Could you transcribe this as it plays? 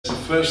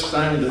first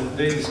time that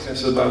they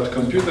discussed about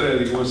computer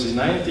ethics was in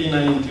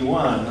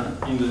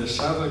 1991 in the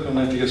Southern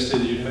Connecticut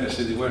State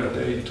University, where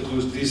they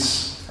introduced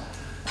this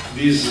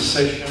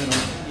session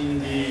in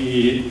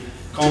the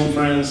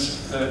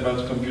conference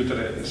about computer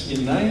ethics.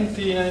 In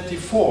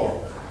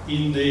 1994,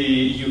 in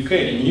the UK,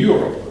 in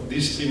Europe,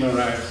 this team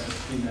arrived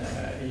in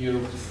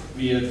Europe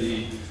via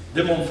the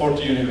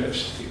Montfort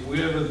University. We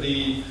have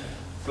the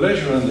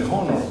pleasure and the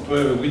honor to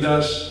have with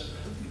us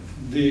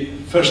the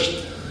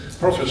first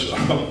professor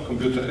of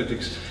computer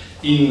ethics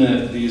in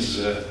this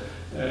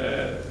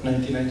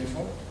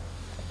 1994.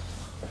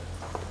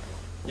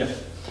 Yeah.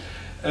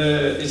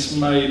 It's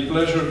my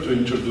pleasure to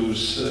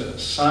introduce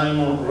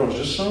Simon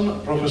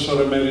Rogerson,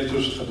 Professor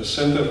Emeritus at the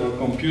Center for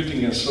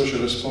Computing and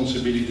Social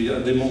Responsibility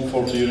at the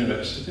Montfort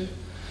University,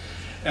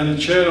 and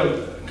Chair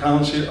of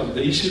Council of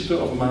the Institute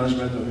of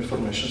Management of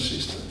Information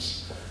Systems.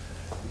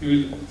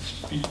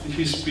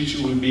 His speech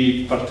will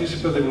be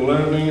Participative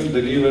Learning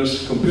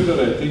delivers computer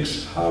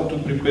ethics, how to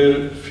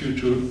prepare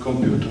future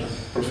computer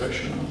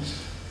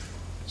professionals.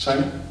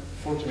 Simon,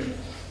 40 minutes.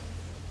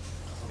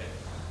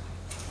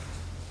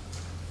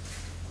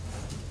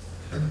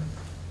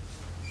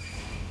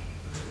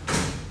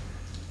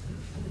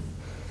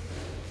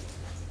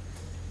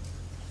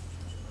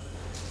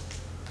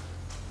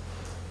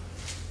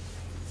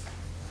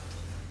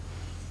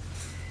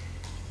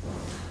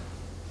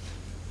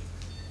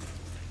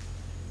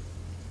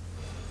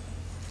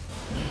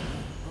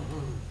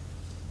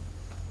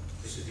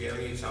 This is the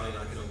only Italian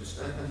I can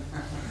understand.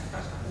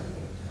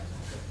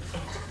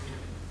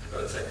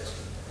 Got to take this.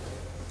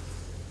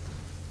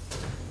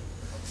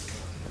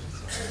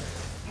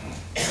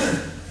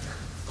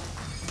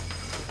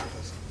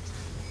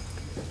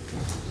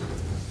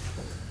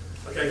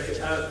 Okay,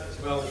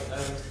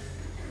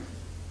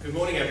 good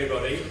morning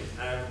everybody.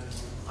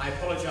 I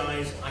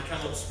apologise, I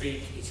cannot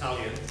speak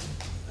Italian,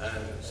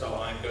 so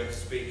I'm going to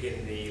speak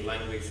in the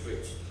language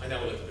which I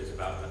know a little bit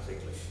about, that's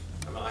English.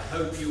 I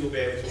hope you will be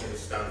able to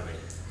understand me.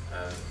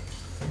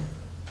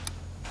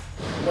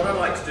 What I'd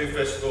like to do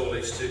first of all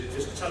is to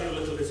just tell you a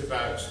little bit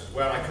about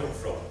where I come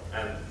from.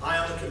 I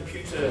am a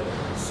computer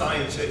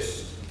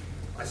scientist.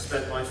 I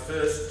spent my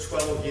first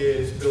 12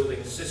 years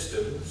building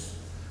systems,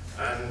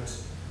 and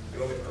you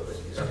want me to put this?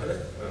 Is that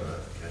better? Oh,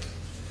 okay.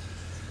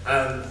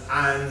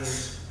 And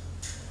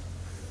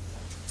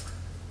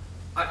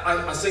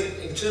I think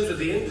in terms of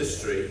the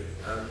industry,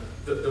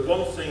 the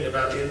one thing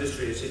about the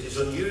industry is it is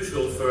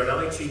unusual for an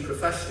IT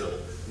professional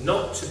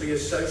not to be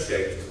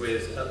associated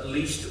with at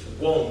least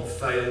one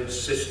failed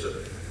system,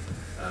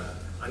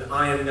 and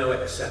I am no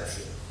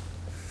exception.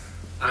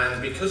 And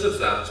because of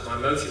that, my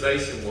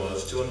motivation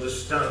was to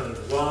understand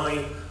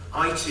why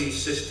IT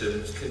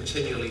systems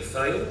continually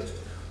failed,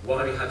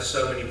 why we had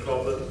so many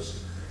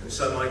problems, and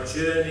so my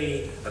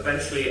journey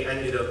eventually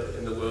ended up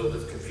in the world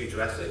of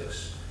computer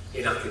ethics,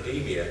 in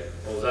academia,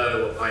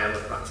 although I am a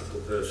practical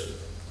person.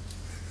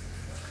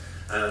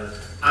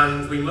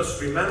 And we must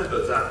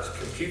remember that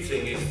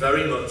computing is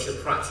very much a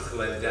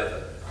practical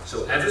endeavour.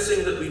 So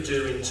everything that we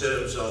do in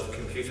terms of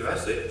computer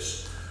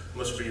ethics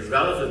must be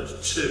relevant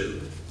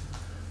to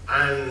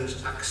and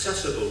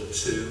accessible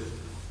to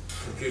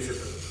computer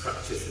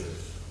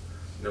practitioners.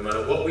 No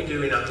matter what we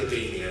do in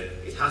academia,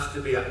 it has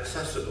to be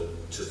accessible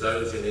to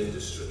those in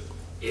industry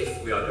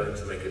if we are going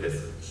to make a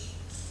difference.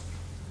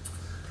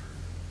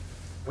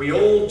 We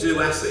all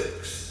do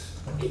ethics,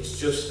 it's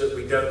just that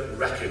we don't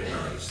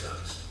recognise that.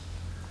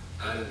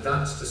 And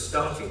that's the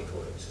starting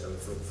point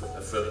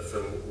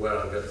from where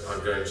I'm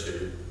going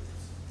to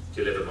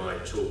deliver my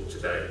talk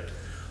today.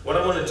 What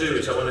I want to do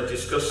is I want to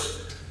discuss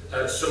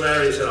some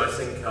areas that I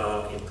think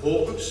are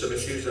important, some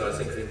issues that I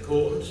think are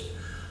important,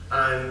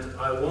 and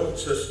I want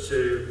to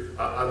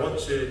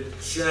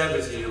share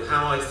with you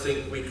how I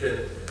think we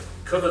can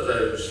cover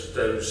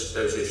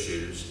those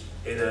issues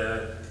in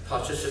a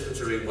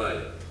participatory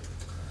way.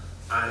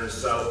 And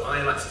so I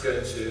am actually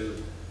going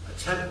to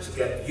attempt to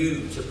get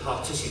you to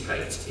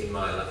participate in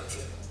my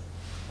lecture.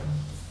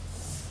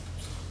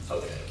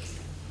 Okay.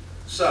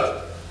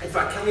 So, in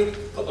fact, can we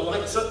put the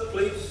lights up,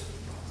 please?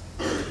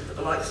 Put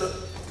the lights up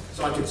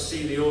so I can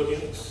see the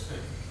audience.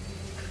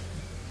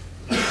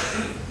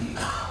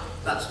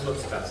 That's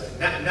much better.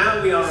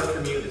 Now we are a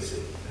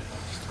community.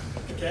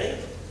 Okay?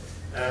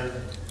 And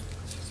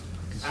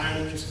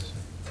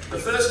the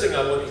first thing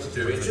I want you to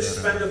do is just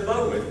spend a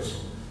moment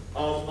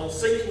on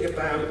thinking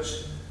about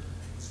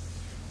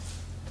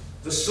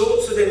the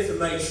sorts of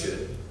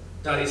information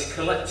that is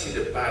collected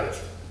about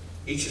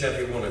each and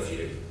every one of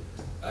you,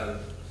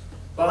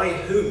 by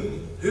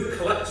whom, who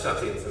collects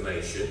that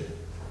information,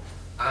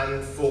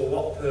 and for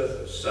what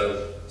purpose.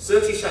 So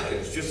 30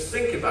 seconds, just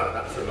think about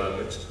that for a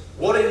moment.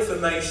 What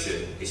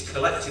information is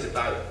collected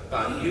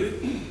about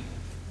you,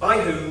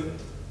 by whom,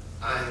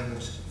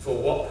 and for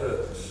what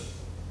purpose?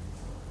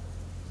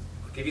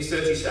 I'll give you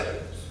 30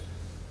 seconds.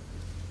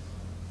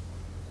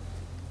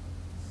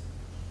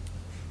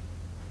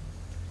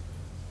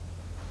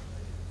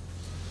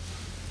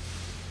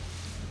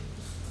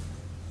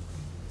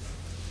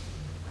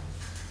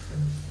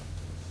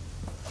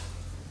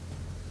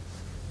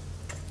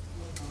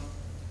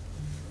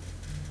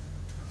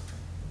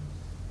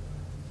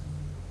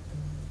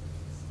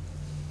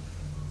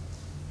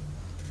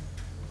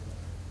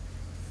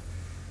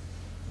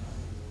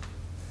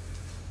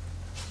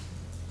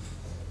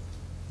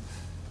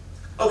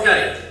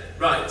 Okay,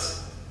 right.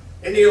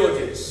 In the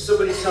audience,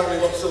 somebody tell me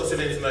what sort of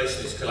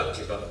information is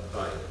collected by you.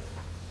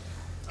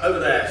 Over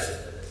there.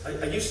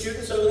 Are you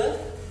students over there?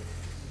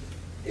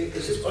 Is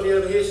this body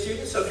over here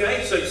students?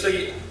 Okay,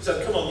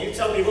 so come on, you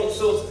tell me what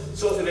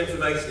sort of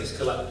information is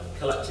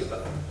collected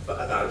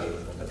about you.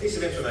 A piece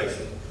of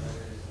information.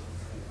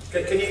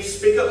 Can you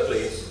speak up,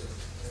 please?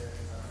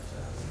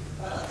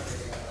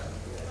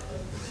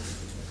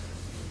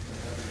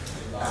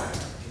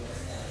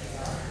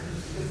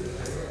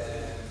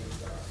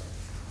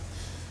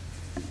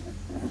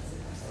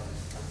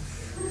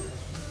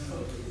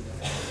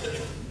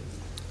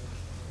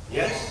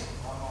 Yes?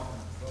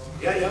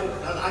 Yeah,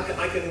 I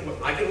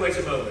can wait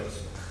a moment.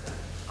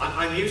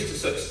 I'm used to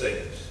such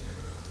things.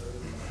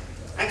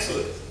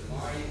 Excellent.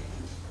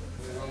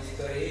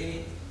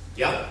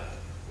 Yeah?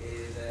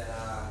 Is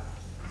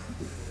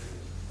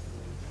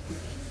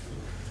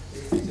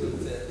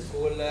Institute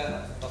School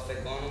of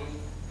Economy,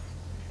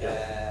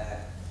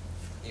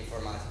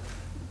 Informatics,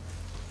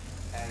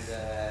 and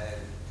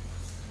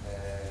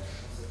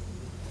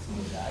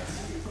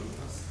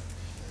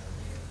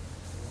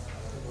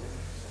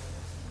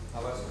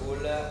our school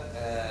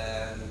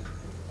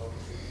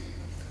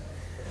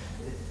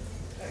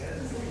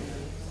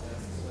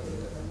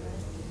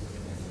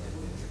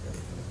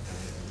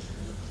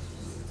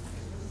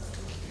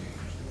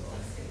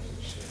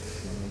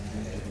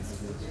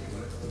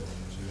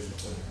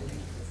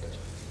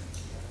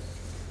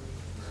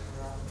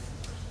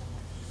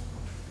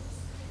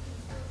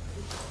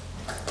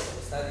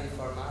study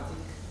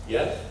informatics.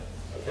 Yes.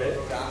 Okay.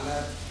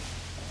 Programmer.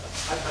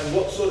 And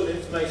what sort of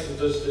information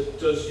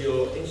does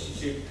your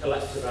institute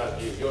collect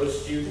about you? You're a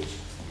student.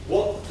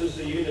 What does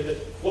the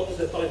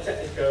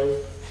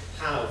Politecnico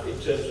have in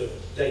terms of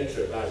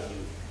data about you?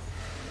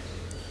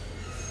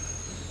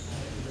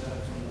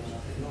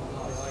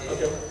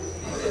 Okay.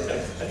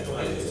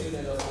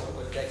 Student of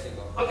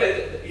Politecnico.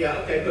 Okay.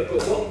 Yeah. Okay. But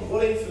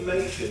what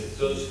information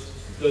does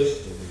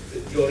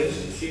your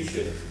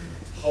institution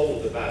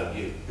hold about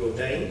you? Your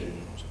name.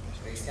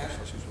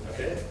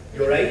 Okay.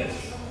 Your age.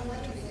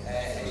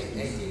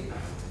 18.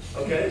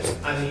 Okay,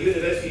 and the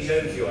university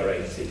knows you are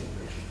 18.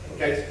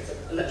 Okay,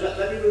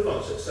 let me move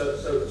on. So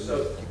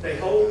they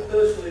hold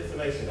personal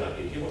information about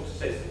you. Do you want to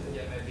say something?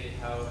 Yeah, maybe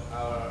how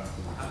our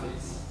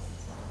habits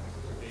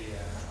would be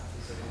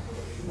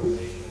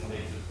information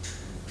they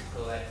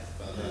collect.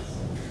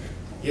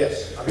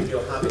 Yes, I mean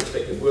your habits.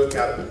 They can work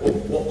out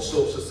what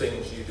sorts of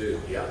things you do.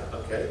 Yeah.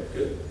 Okay.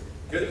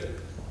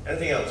 Good.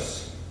 Anything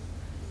else?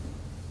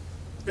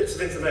 Bits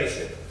of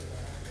information.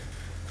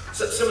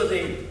 So some of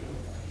the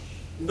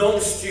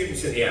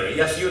non-students in the area.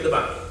 Yes, you at the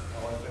back.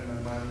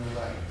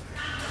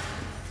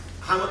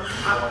 How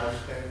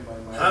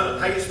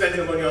you spend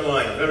your money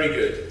online? Very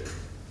good.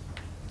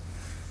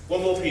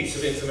 One more piece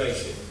of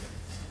information.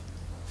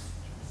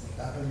 What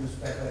type of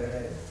newspaper you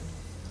read?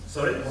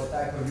 Sorry? What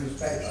type of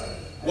newspaper?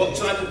 What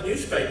type of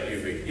newspaper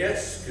you read?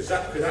 Yes, because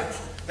that could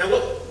actually... Now,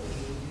 what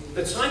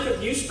the type of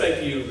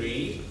newspaper you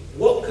read,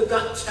 what could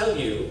that tell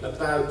you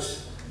about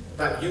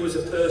you as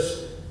a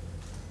person?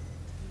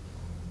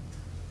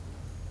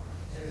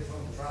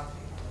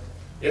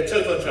 Yeah,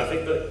 telephone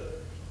traffic,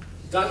 but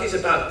that is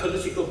about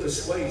political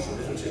persuasion,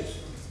 isn't it?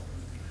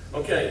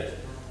 Okay.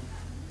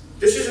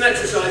 This is an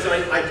exercise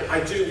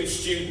I do with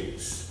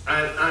students,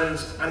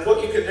 and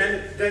what you can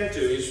then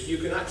do is you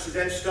can actually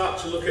then start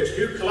to look at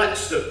who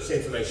collects this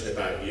information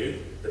about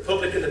you, the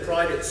public and the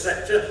private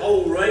sector,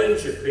 whole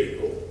range of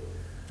people,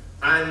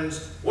 and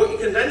what you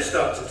can then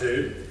start to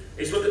do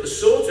is look at the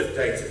sort of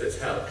data that's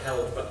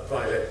held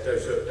by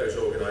those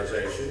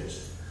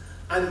organisations,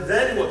 and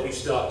then what you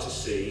start to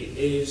see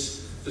is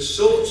the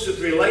sorts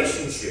of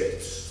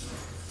relationships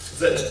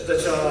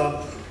that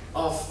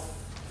are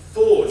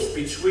forged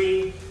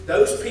between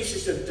those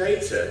pieces of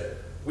data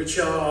which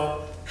are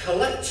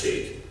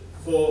collected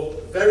for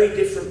very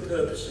different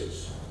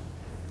purposes.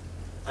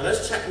 And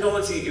as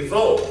technology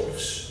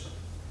evolves,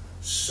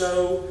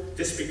 so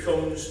this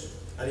becomes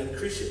an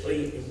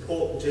increasingly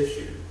important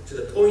issue to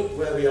the point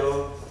where we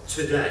are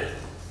today.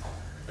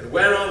 And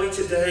where are we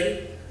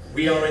today?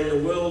 We are in the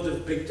world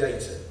of big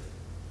data.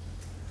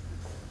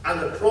 And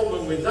the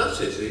problem with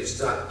that is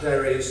that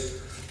there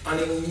is an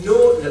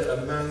inordinate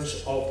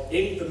amount of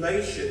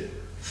information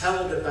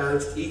held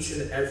about each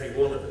and every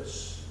one of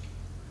us.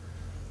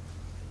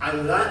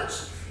 And that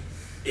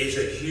is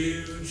a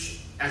huge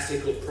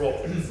ethical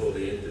problem for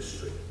the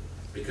industry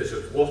because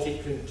of what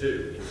it can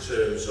do in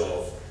terms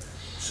of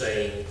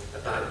saying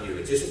about you.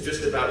 It isn't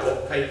just about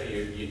what paper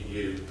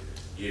you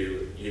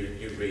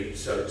read,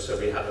 so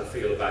we have a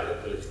feel about your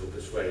political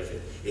persuasion.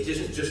 It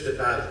isn't just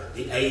about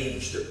the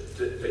age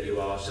that you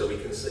are, so we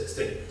can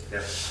think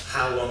now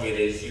how long it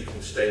is you can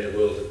stay in the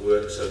world of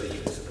work so that you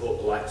can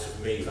support the likes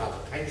of me who have a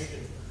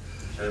pension.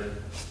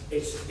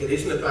 It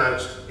isn't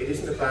about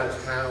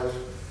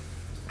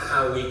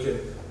how we can,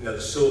 the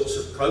sorts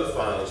of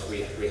profiles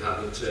we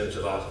have in terms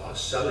of our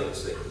selling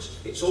things.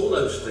 It's all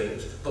those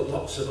things, but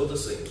lots of other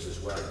things as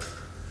well.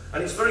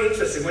 And it's very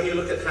interesting when you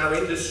look at how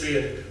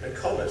industry and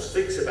commerce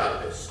thinks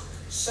about this.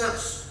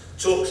 SAS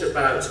talks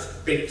about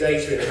big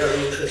data in a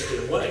very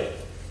interesting way.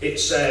 It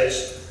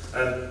says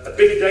a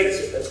big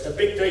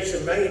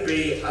data may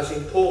be as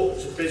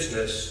important to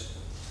business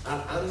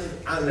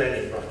and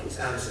then in brackets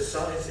and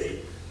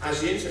society as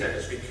the internet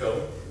has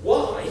become.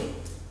 Why?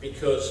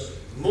 Because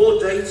more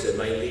data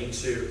may lead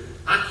to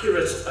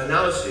accurate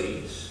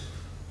analyses,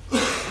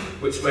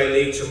 which may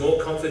lead to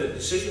more confident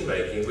decision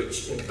making,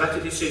 which in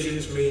better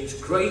decisions means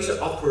greater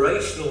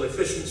operational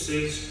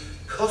efficiencies,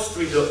 cost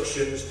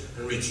reductions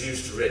and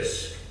reduced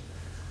risk.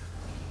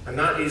 And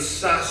that is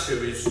SAS,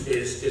 who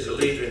is a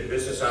leader in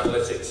business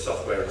analytics,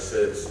 software and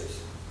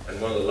services,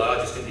 and one of the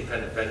largest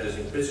independent vendors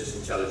in business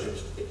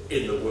intelligence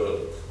in the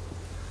world.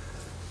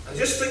 And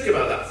just think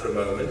about that for a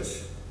moment.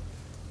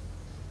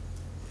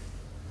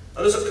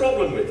 And there's a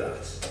problem with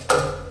that.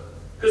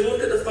 Because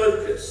look at the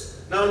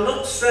focus. Now, I'm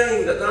not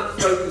saying that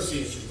that focus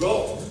is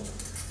wrong.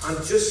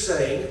 I'm just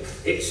saying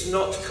it's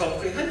not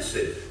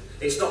comprehensive.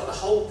 It's not the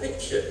whole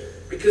picture,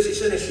 because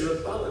it's an issue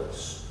of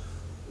balance.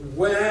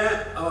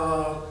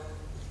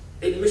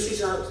 It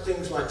misses out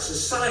things like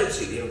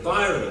society, the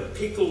environment,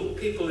 people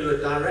who are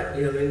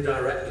directly and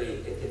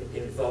indirectly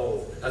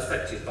involved,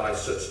 affected by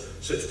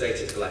such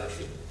data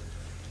collection.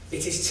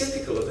 It is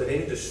typical of an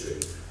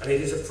industry, and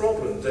it is a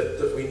problem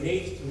that we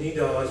need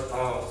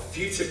our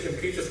future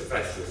computer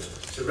professionals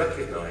to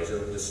recognise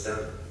and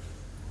understand.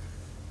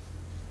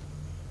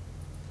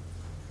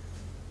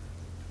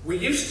 We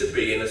used to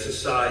be in a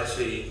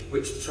society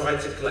which tried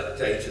to collect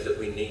data that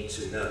we need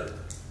to know.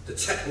 The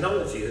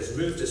technology has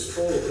moved us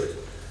forward,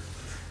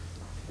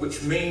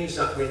 which means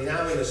that we're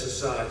now in a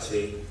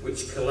society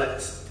which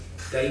collects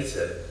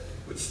data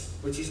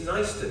which is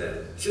nice to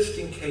know, just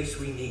in case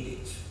we need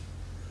it.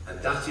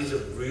 And that is a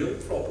real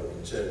problem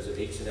in terms of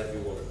each and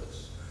every one of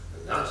us.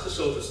 And that's the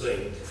sort of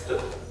thing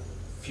that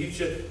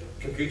future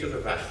computer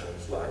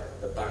professionals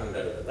like the band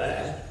over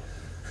there,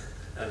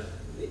 and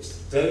it's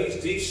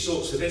these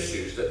sorts of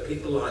issues that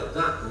people like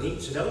that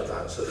need to know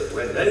about, so that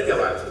when they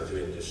go out into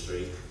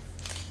industry,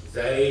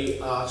 they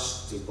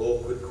ask the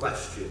awkward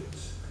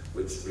questions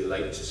which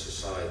relate to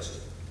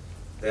society.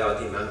 They are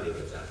demanding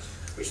of that.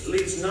 Which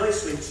leads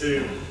nicely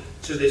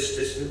to this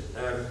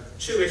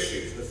two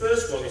issues. The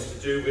first one is to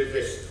do with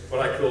this,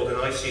 what I call an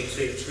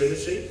ICT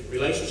trinity,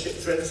 relationship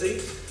trinity.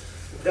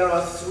 There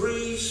are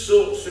three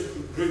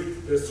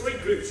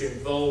groups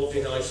involved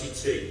in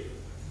ICT.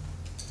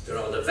 There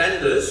are the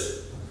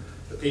vendors,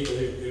 the people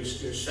who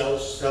sell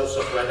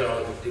software. There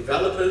are the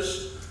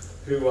developers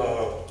who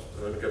are,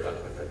 let me go back,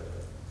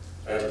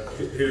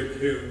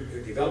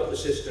 who develop the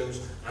systems,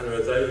 and there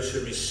are those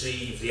who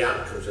receive the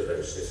outcomes of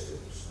those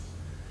systems.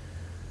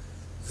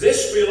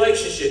 This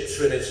relationship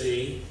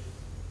trinity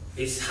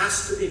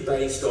has to be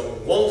based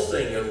on one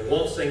thing and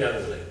one thing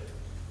only,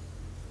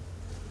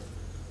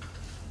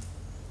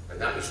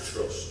 and that is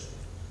trust.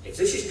 If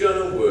this is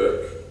going to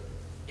work,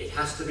 it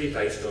has to be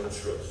based on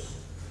trust.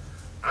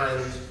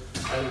 And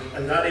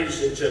that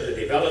is in terms of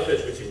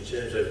developers, which in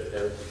terms of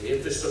the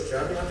infrastructure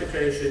and the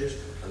applications,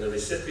 and the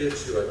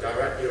recipients who are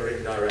directly or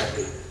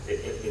indirectly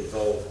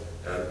involved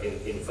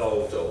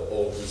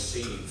or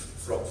receive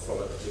from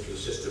a particular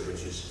system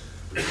which is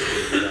being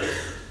developed.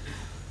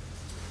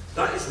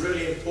 That is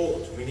really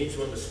important. We need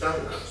to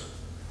understand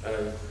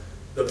that.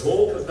 The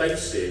more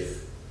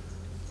pervasive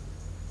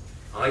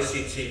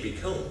ICT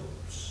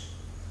becomes,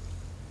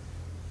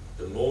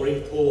 the more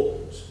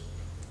important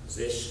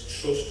this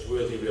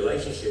trustworthy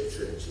relationship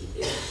trinity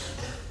is.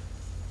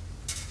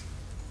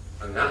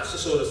 And that's the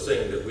sort of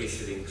thing that we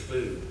should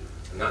include,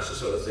 and that's the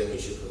sort of thing we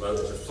should promote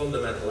as a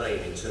fundamental aim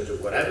in terms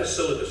of whatever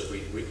syllabus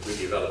we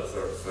develop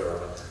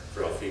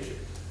for our future,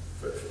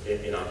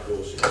 in our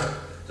courses.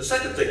 The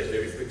second thing to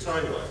do is with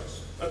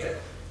timelines. Okay,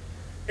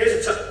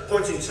 here's a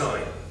point in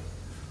time,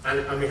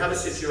 and we have a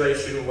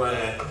situation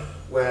where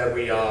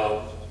we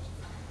are,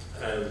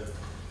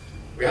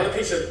 we have a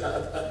piece of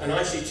an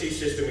ICT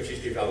system which is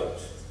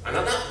developed, and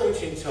at that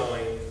point in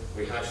time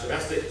we have some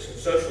ethics and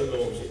social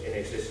norms in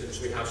existence,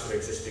 we have some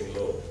existing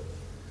law.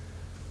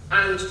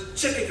 And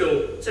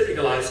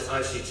typical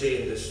ICT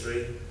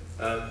industry,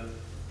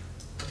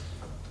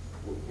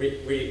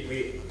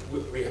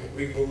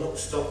 we will not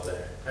stop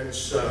there. And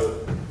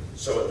so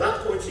at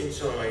that point in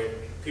time,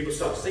 people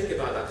start to think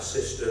about that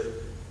system.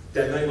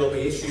 There may well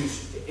be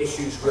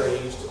issues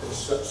raised, and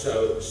so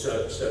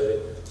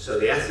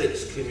the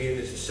ethics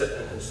community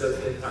and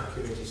social impact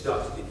community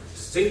start to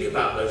think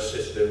about those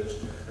systems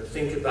and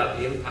think about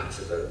the impacts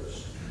of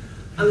those.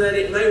 And then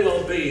it may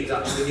well be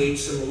that we need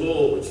some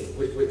law which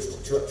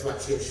to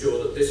actually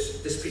ensure that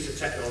this piece of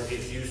technology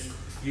is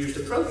used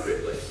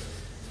appropriately.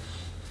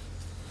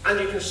 And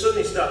you can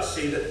suddenly start to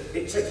see that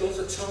it takes a lot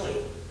of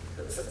time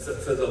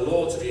for the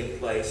law to be in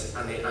place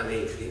and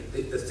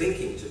the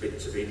thinking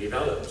to be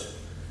developed.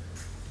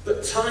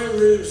 But time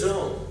moves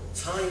on.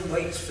 Time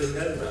waits for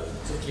no man,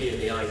 particularly in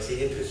the IT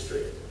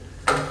industry.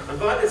 And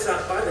by the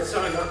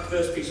time that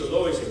first piece of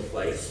law is in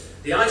place,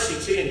 the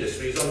ICT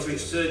industry is onto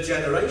its third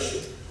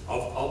generation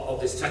of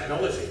this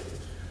technology.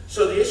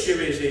 So the issue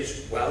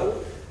is,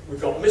 well,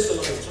 we've got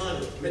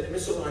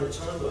misaligned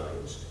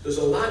timelines. There's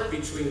a lag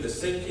between the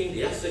thinking,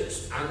 the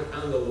ethics,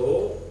 and the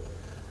law.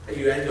 And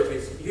you end up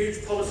with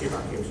huge policy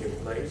vacuums in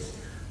place.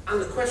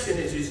 And the question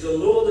is the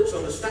law that's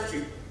on the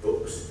statute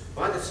books,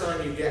 by the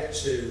time you get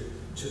to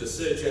the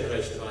third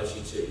generation of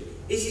ICT,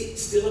 is it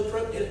still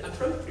appropriate?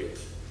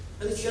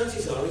 And the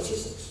chances are it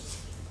isn't.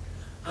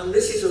 And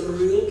this is a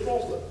real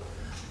problem.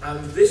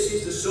 And this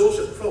is the sort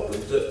of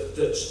problem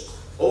that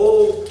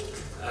all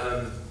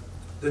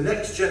the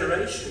next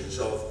generations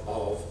of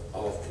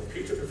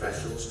computer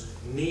professionals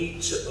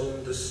need to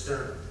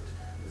understand.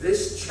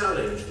 This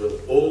challenge will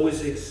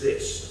always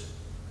exist.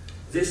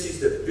 This is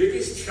the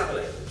biggest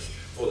challenge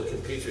for the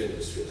computer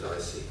industry as I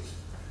see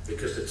it,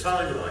 because the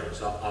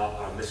timelines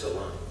are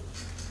misaligned.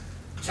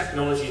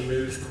 Technology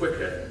moves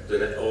quicker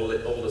than all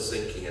the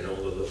thinking and all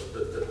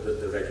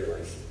the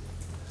regulation.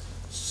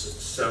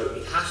 So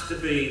it has to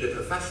be the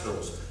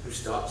professionals who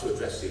start to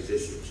address these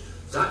issues.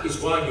 That is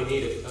why you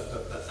need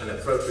an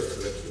appropriate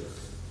curriculum.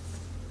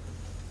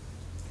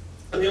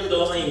 And the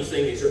underlying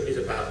thing is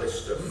about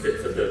this stuff, fit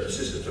for purpose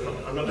systems.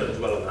 I'm not going to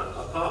dwell on that.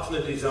 Apart from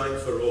the design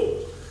for all,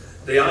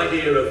 the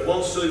idea of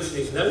one solution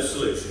is no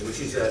solution, which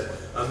is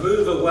a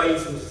move away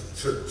from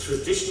the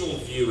traditional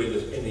view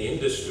in the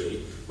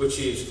industry, which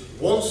is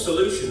one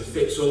solution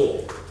fits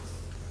all,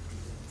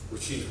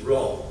 which is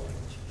wrong.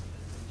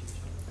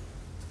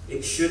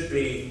 It should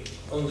be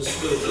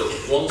understood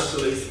that one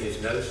solution is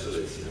no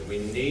solution, and we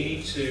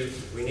need to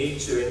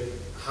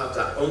have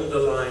that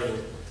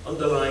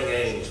underlying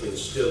aim to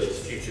instill in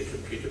future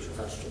computer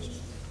professionals.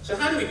 So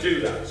how do we do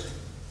that?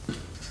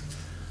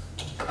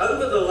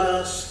 Over the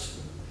last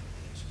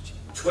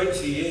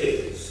 20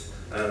 years,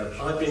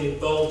 I've been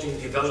involved in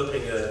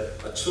developing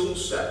a tool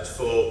set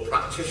for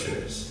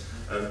practitioners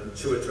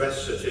to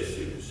address such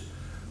issues,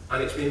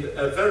 and it's been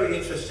a very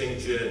interesting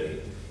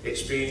journey.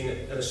 It's been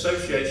an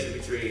association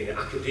between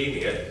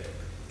academia,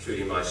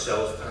 including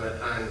myself,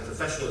 and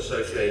professional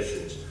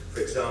associations.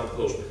 For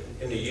example,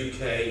 in the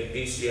UK,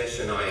 BCS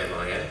and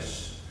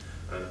IMIS,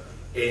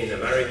 in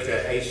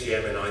America,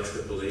 ACM and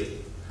IEEE,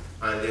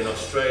 and in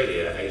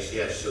Australia,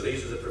 ACS. So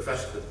these are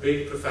the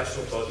big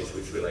professional bodies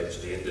which relate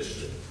to the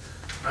industry.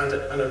 And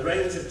a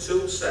range of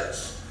tool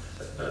sets,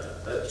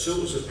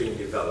 tools have been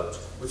developed,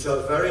 which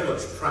are very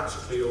much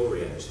practically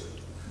oriented.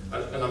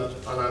 And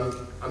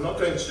I'm not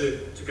going to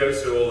go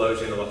through all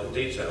those in a lot of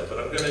detail, but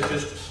I'm going to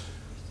just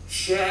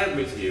share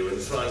with you and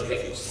try and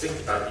get you to think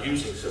about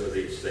using some of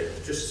these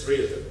things, just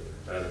three of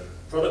them.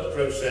 Product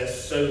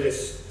process,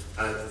 SODIS,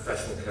 and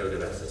professional code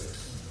of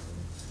ethics.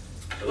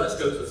 So let's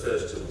go to the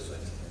first tool set.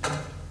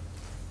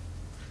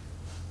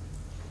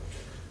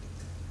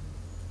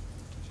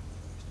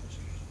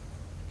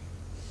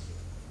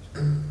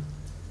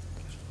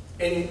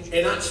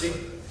 In actually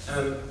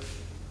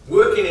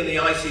working in the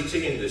ICT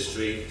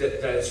industry,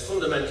 there's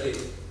fundamentally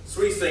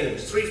three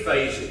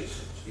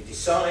phases. You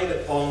decide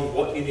upon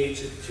what you need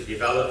to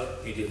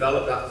develop, you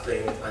develop that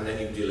thing, and then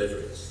you deliver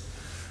it.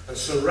 And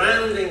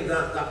surrounding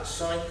that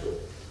cycle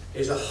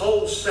is a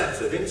whole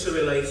set of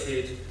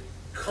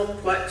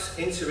complex,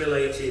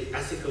 interrelated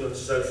ethical and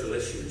social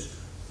issues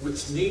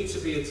which need to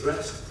be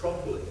addressed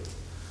properly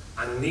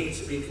and need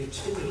to be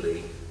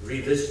continually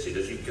revisited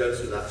as you go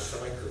through that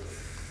cycle.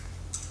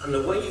 And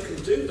the way you can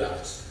do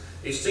that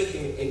is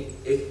thinking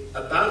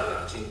about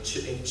that in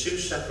two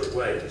separate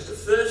ways. The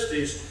first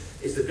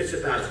is the bit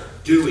about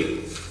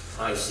doing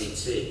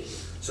ICT.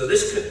 So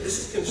this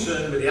is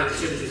concerned with the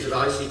activities of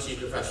ICT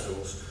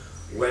professionals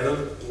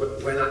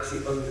when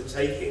actually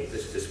undertaking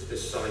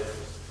this cycle.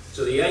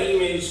 So the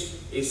aim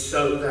is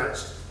so that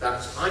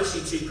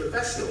ICT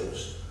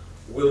professionals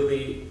will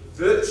be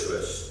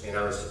virtuous in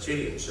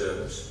Aristotelian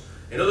terms.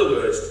 In other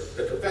words,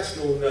 the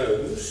professional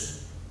knows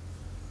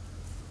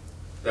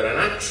that an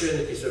action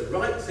is the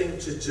right thing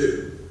to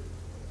do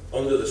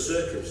under the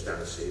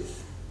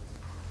circumstances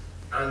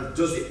and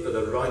does it for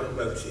the right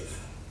motive.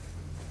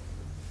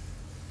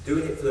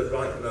 Doing it for the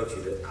right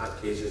motive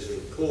is as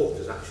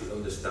important as actually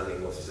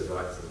understanding what is the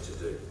right thing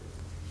to do.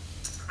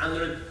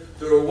 And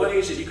there are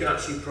ways that you can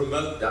actually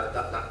promote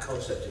that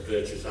concept of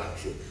virtuous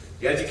action.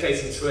 The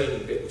education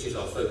training bit, which is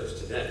our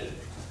focus today,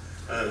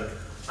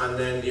 and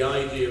then the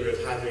idea of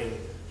having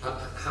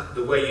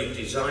the way you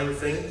design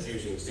things,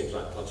 using things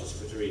like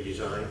participatory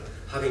design,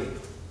 having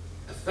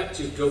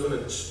effective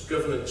governance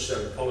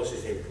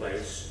policies in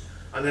place,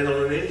 and then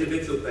on an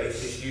individual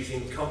basis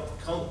using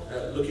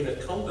looking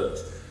at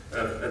conduct,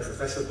 and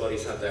professional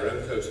bodies have their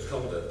own codes of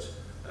conduct,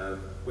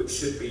 which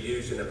should be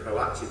used in a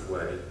proactive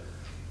way,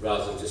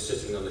 rather than just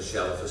sitting on the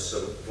shelf as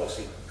some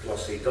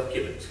glossy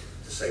document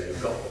to say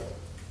we've got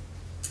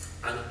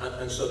one.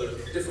 And so there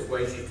are different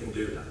ways you can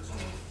do that.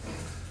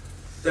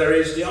 There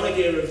is the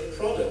idea of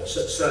products.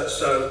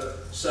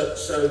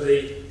 So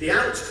the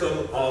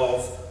outcome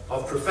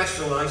of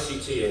professional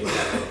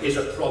ICT is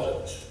a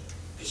product.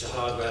 It's a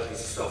hardware,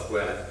 it's a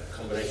software, a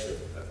combination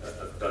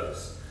of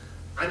both.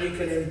 And you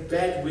can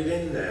embed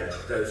within there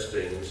those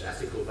things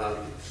ethical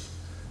values.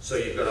 So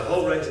you've got a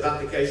whole range of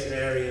application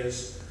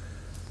areas,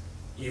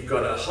 you've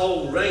got a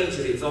whole range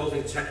of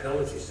evolving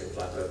technologies, things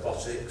like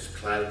robotics,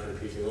 cloud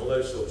computing, all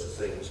those sorts of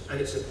things, and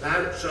it's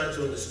about trying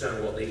to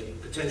understand what the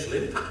potential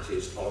impact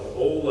is on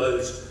all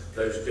those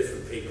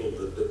different people,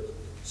 the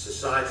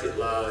society at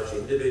large,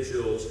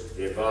 individuals,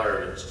 the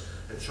environment,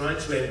 and trying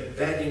to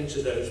embed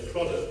into those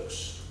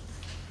products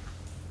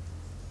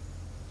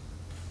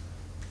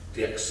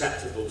the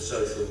acceptable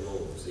social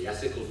norms, the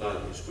ethical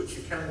values, which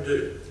you can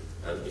do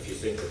if you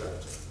think about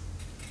it.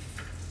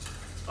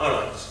 All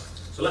right,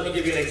 so let me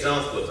give you an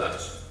example of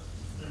that.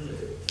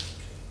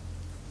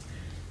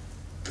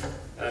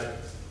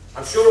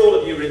 I'm sure all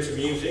of you are into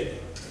music.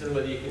 I don't know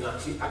whether you can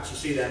actually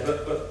see there,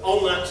 but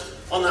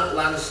on that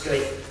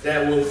landscape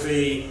there will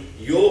be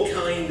your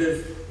kind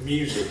of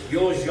music,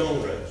 your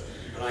genre,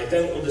 and I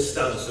don't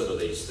understand some of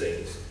these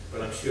things,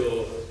 but I'm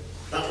sure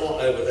that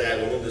lot over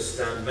there will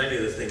understand many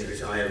of the things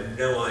which I have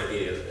no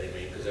idea that they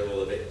mean, because they're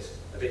all a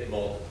bit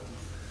modern.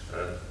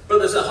 But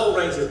there's a whole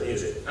range of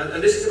music,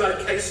 and this is about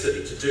a case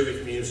study to do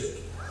with music,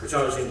 which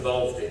I was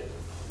involved in.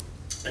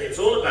 And it was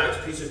all about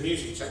a piece of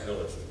music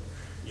technology,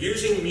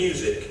 using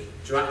music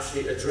to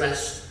actually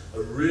address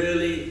a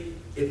really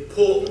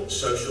important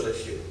social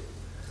issue.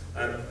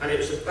 And it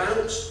was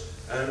about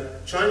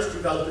trying to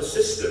develop a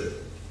system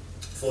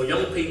for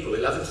young people,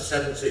 11 to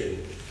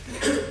 17,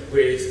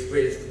 with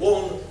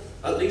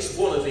at least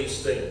one of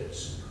these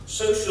things: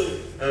 social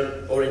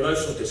or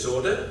emotional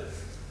disorder,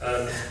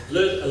 a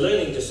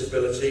learning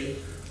disability,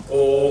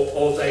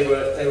 or they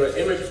were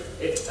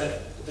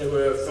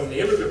from the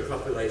immigrant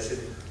population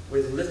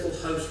with little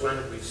host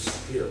language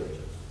skill.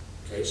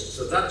 Okay,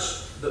 so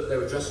that's that they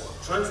were just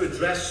trying to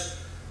address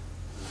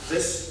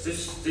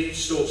these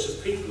sorts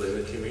of people in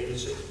the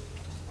community.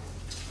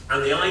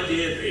 And the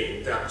idea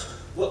being that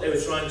what they were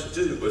trying to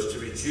do was to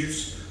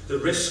reduce the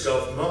risk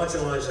of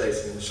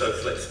marginalisation and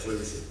social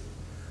exclusion.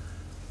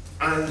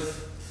 And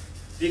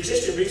the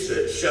existing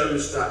research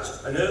shows that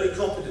an early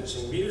competence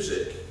in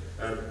music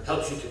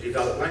helps you to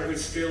develop language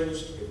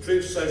skills,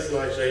 improves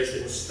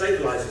socialisation,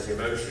 stabilises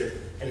emotion,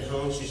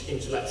 enhances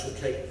intellectual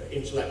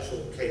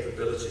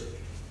capability.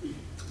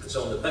 And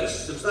so on the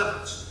basis of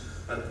that,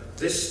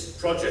 this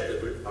project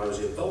that I was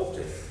involved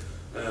in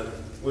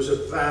was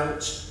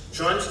about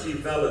trying to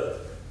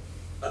develop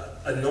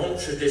a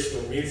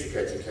non-traditional music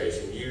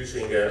education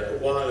using a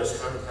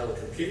wireless handheld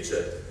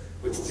computer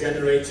which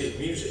generated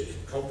music,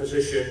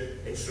 composition,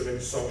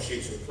 instruments, song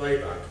sheets and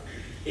playback,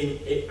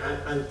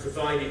 and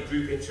provided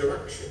group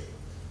interaction,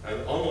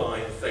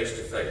 online,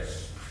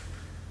 face-to-face.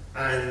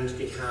 And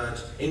it had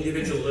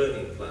individual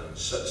learning plans,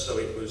 so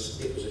it was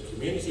a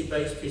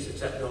community-based piece of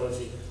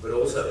technology, but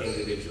also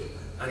individual.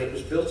 And it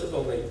was built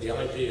upon the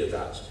idea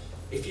that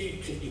if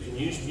you can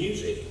use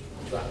music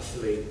to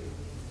actually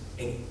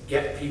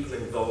get people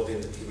involved in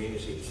the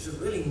community, which is a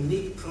really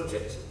neat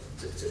project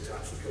to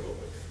actually come up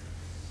with.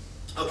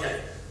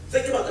 Okay,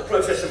 think about the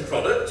process and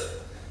product.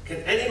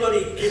 Can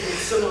anybody give me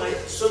some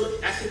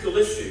ethical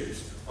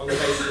issues on the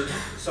basis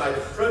side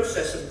of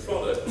process and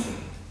product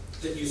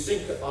that you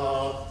think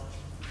are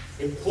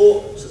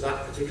important to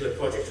that particular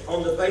project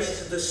on the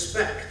basis of the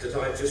spec that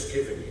I've just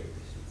given you?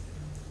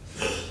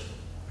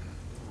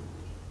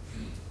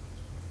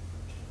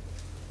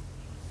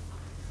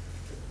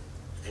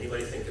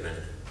 Anybody think of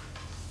anything?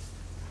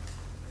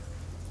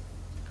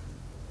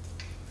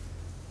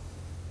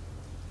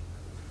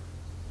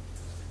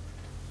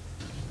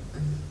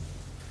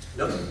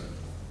 No?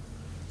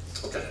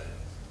 Okay.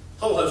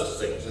 Whole host of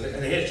things,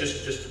 and here's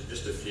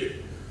just a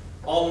few.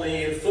 On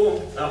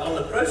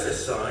the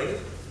process side,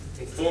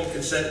 informed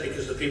consent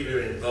because the people who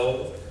are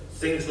involved,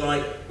 things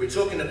like, we're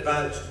talking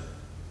about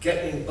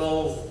getting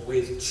involved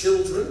with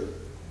children.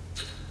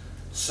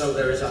 So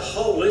there is a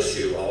whole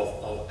issue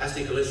of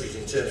ethical issues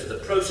in terms of the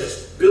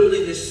process,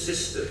 building this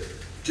system,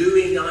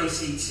 doing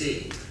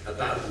ICT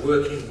about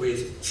working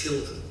with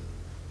children.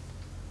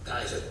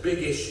 That is a big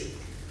issue.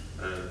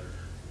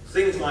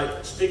 Things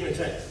like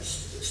stigmatism.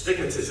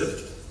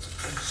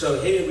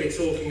 So here we're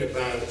talking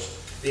about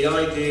the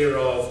idea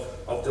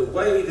of the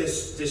way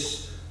this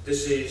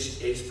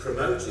is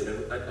promoted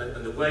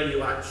and the way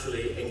you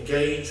actually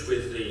engage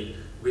with the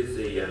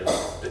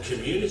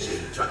community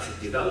to actually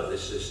develop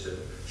this system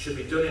should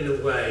be done in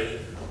a way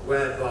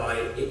whereby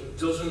it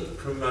doesn't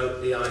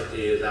promote the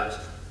idea that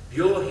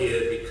you're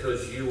here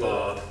because you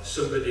are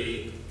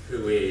somebody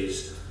who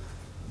is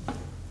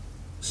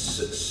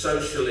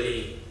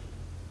socially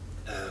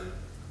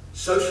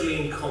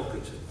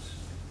incompetent.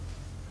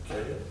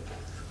 Okay?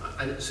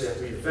 And so you have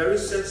to be very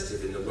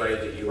sensitive in the way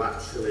that you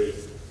actually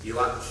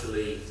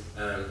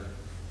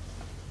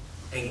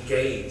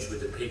engage with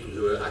the people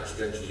who are actually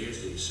going to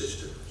use these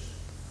systems.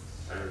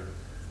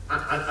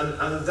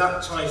 And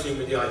that ties in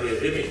with the idea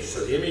of image.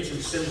 So the image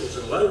and symbols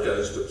and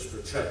logos which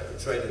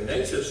portray the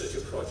nature of such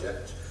a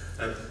project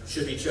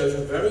should be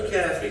chosen very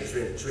carefully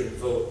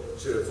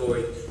to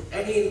avoid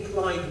any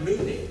implied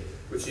meaning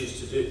which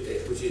is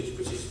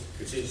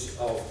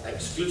of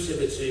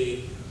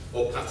exclusivity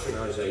or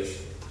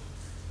patronisation.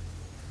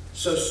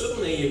 So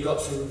suddenly you've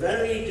got some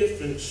very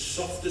different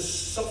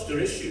softer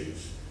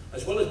issues,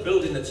 as well as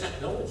building the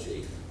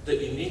technology. that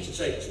you need to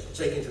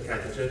take into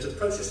account in terms of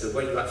process, the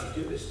way you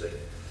actually do this thing.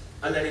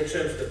 And then in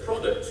terms of the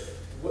product,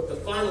 what the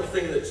final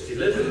thing that's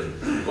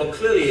delivered, well,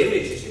 clearly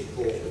image is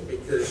important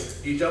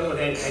because you don't want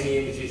any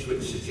images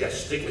which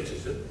suggest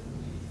stigmatism,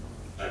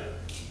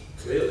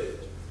 clearly.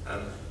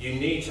 You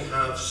need to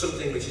have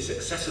something which is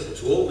accessible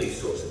to all these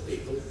sorts of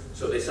people,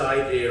 so this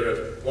idea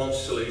of one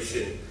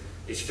solution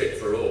is fit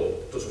for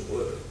all doesn't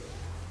work.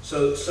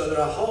 So there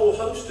are a whole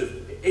host of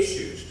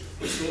issues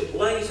which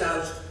lays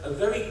out a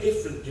very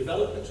different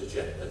development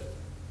agenda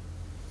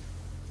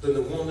than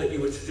the one that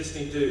you would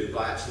traditionally do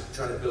by actually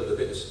trying to build a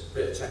bit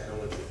of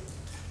technology.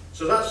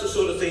 So that's the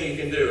sort of thing you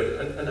can do,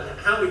 and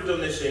how we've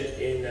done this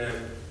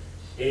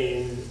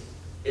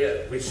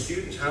with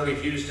students, how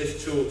we've used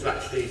this tool to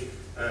actually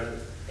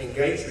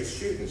engage with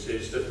students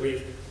is that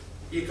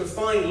you can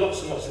find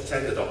lots and lots of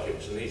tender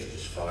documents, and these are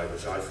just 5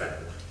 which I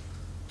found.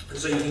 And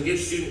so you can give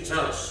student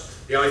tasks.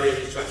 The idea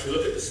is to actually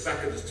look at the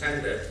spec of the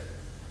tender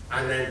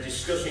and then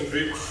discuss in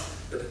groups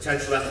the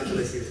potential ethical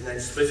issues, and then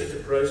split into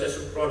process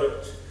and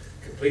product,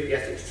 complete the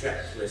ethics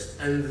checklist,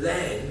 and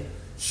then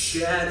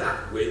share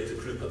that with the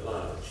group at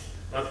large.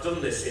 I've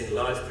done this in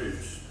large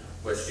groups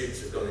where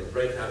students have gone in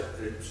breakout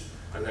groups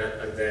and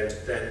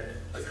then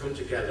have come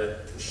together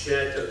and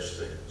shared those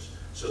things.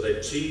 So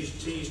they've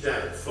teased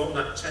out from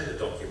that tender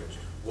document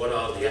what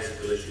are the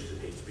ethical issues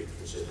that need to be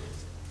considered.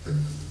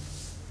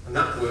 And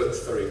that works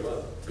very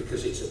well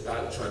because it's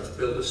about trying to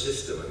build a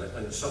system,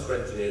 and software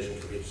engineers and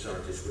computer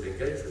scientists would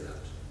engage with that,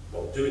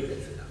 well, do engage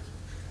with that.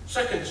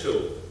 Second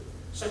tool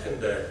in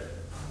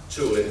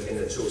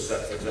the tool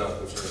set, for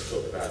example, which I'm going to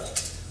talk about.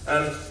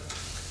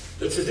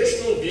 The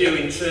traditional view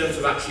in terms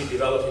of actually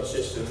developing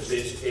systems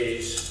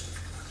is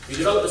you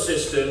develop the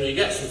system, you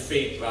get some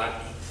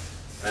feedback,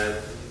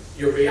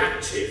 you're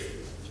reactive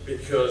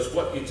because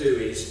what you do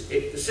is,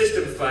 if the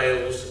system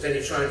fails, then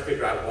you try and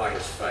figure out why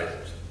it's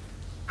failed.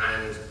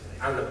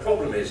 And the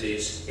problem is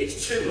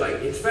it's too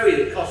late. It's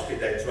very costly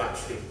then to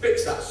actually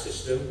fix that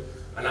system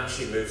and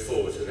actually move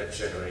forward to the next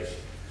generation.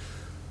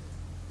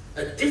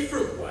 A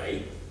different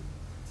way,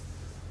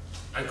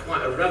 and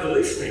quite a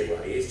revolutionary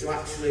way, is to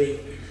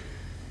actually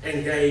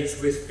engage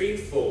with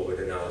feed-forward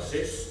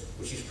analysis,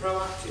 which is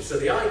proactive. So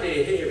the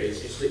idea here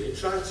is that you're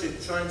trying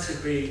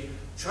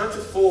to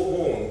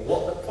forewarn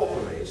what the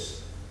problem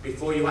is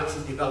before you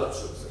actually develop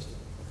something.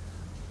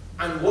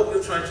 And what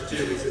you're trying to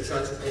do is you're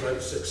trying to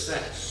promote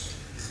success.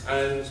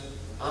 And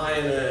I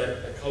and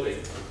a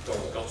colleague, Don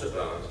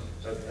Gotterbahn,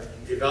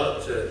 have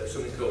developed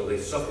something called the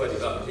Software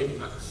Development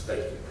Impact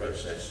Statement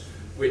process,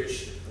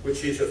 which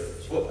is a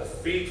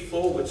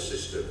feed-forward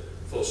system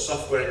for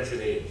software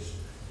engineers.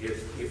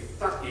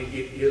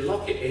 You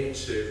lock it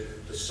into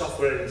the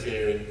software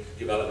engineering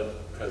development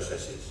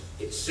processes.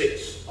 It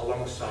sits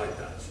alongside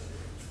that.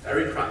 It's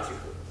very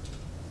practical.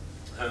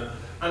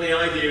 And the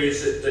idea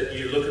is that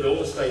you look at all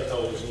the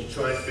stakeholders and you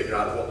try and figure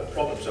out what the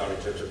problems are in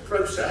terms of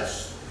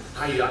process,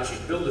 how you actually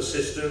build a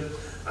system,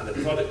 and the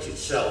product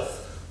itself.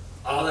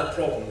 Are there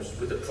problems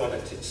with the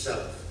product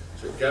itself?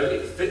 So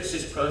it fits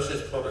this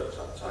process product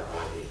type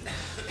idea.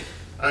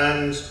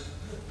 And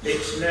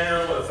it's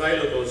now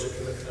available as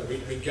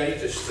we gave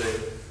this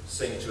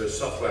thing to a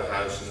software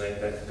house,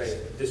 and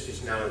this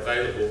is now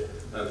available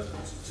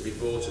to be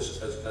bought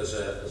as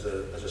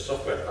a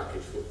software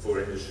package for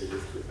industry.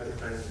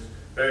 And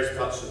various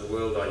parts of the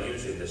world are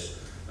using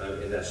this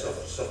in their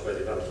software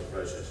development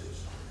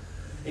processes.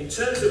 In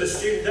terms of a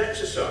student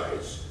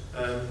exercise,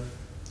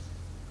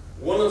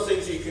 one of the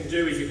things you can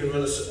do is you can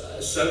run a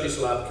SODIS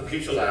lab,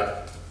 computer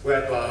lab,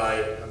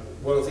 whereby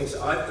one of the things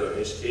that I've done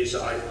is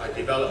I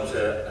developed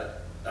a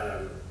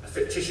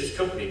fictitious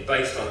company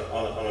based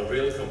on a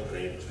real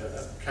company,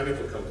 a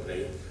chemical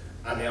company,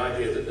 and the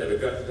idea that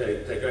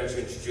they're going to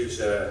introduce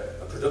a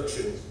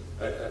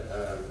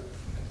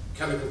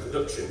chemical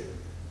production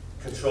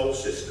control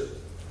system.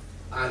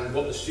 And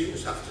what the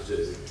students have to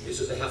do is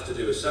that they have to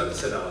do a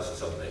SODIS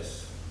analysis on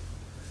this,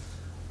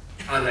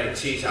 and they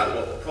tease out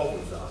what the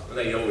problems are, and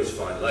they always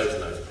find loads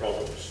and loads of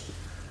problems.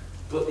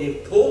 But the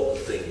important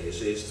thing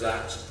is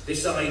that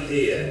this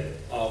idea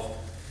of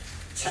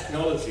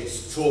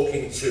technologists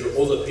talking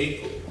to other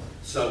people,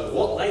 so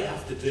what they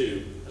have to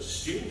do as a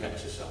student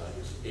exercise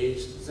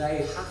is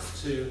they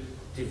have to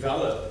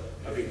develop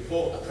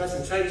a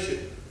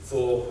presentation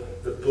for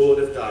the board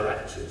of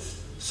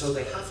directors, so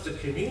they have to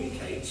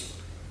communicate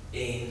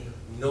in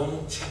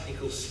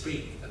non-technical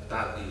speak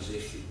about these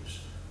issues.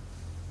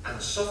 And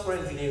software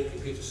engineering and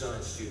computer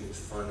science students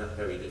find that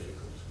very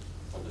difficult,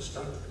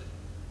 understandably,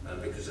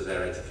 because of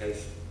their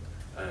education,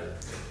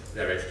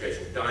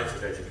 diet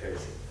of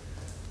education.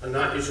 And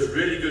that is a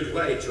really good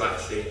way to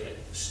actually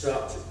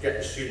start to get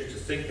the student to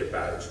think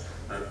about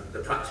the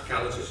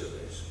practicalities of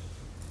this.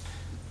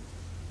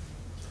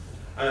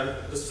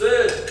 The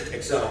third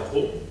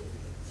example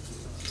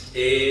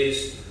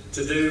is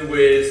to do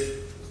with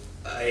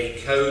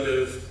a code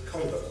of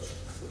conduct.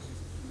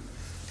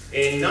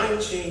 Let me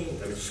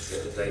just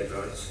get the date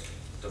right.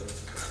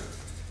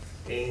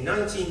 In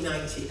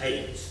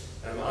 1998,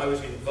 I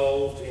was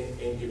involved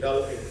in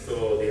developing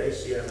for the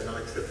ACM and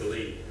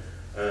IEEE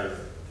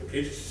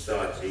computer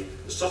society,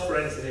 the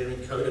software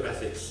engineering code of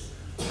ethics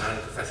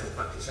and professional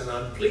practice. And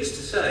I'm pleased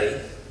to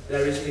say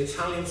there is an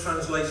Italian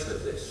translation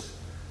of this,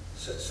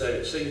 so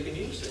you can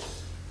use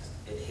this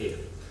in here.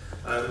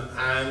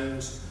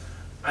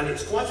 And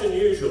it's quite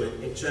unusual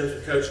in terms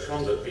of codes of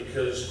conduct,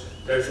 because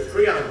there's a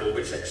preamble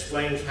which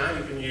explains how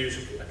you can use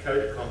a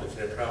code of conduct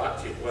in a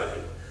proactive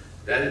way.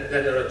 Then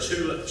there are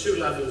two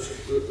levels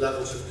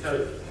of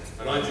code,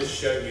 and I've just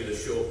shown you the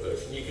short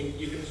version.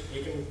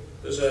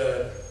 There's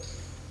a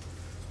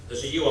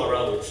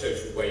URL which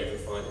shows you where you can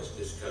find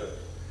this code.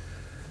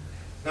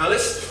 Now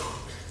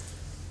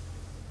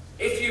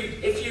if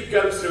you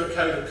go through a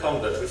code of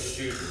conduct with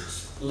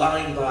students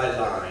line by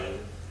line,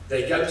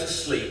 they go to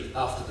sleep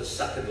after the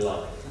second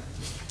line.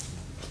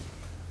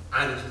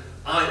 And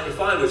if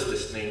I was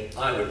listening,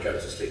 I would go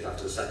to sleep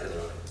after the second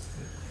line.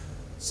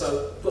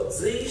 But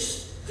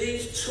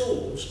these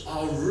tools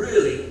are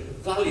really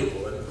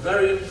valuable and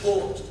very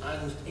important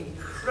and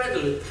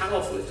incredibly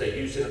powerful if they're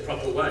used in a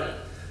proper way.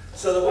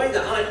 So the way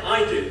that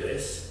I do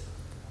this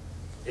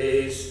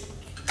is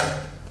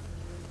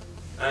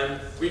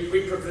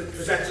we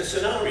present a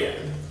scenario,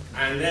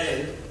 and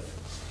then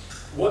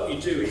what you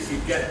do is you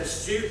get the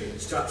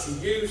students to actually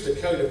use the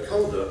code of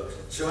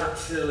conduct to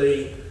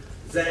actually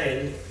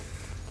then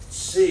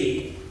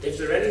see if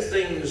there are any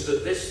things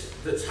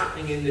that's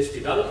happening in this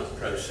development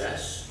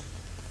process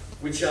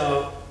which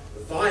are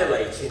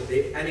violating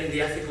any of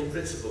the ethical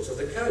principles of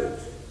the code.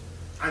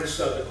 And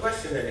so the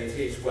question then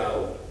is,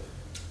 well,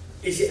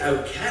 is it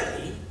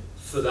okay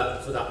for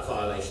that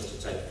violation to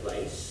take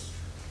place?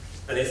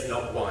 And if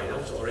not, why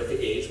not? Or if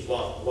it is,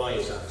 why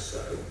is that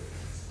so?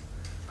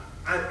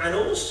 And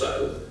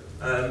also,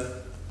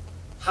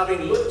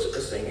 having looked at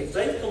the thing, if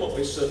they've come up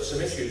with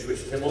some issues which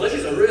say, well, this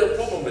is a real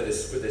problem with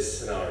this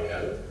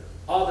scenario,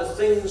 are there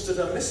things that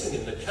are missing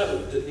in the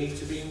code that need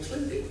to be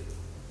included?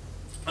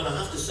 And I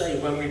have to say,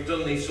 when we've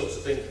done these sorts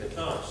of things in the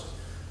past,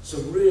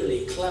 some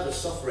really clever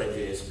software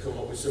engineers have come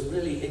up with some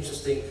really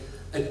interesting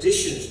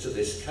additions to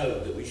this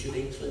code that we should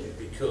include,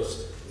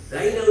 because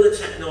they know the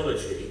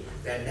technology,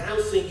 they're now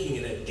thinking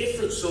in a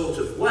different sort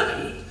of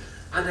way,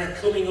 and they're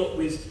coming up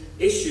with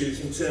issues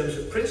in terms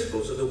of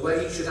principles of the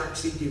way you should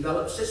actually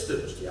develop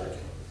systems, the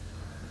idea.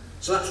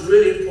 So that's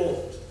really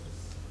important.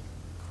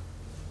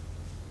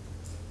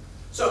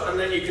 So, and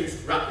then you can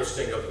wrap this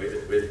thing up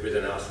with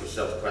and ask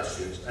yourself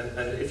questions.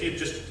 And if you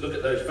just look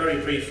at those very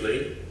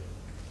briefly,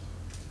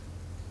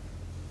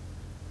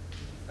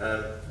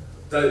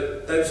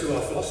 those who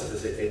are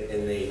philosophers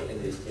in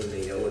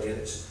the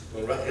audience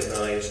will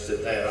recognise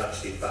that they are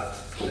actually back.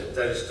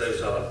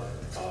 Those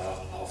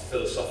are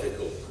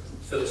philosophical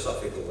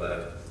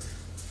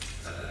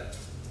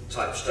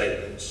type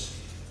statements,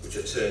 which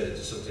are turned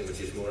into something which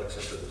is more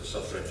accessible to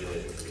software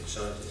engineers and computer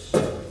scientists.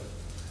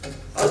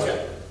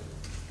 Okay.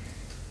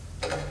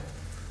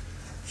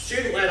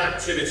 Student-led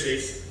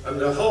activities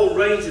and a whole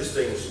range of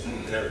things.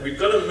 We've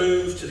got to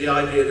move to the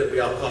idea that we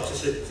are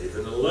participative,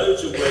 and there are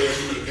loads of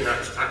ways that you can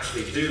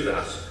actually do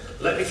that.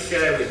 Let me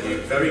share with you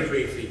very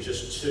briefly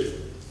just two.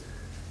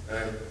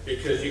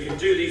 Because you can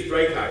do these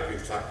breakout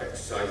group type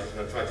exercises,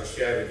 and I'll try to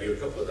share with you a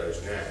couple of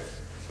those now.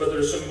 But there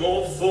are some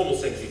more formal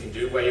things you can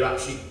do where you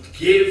actually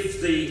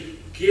give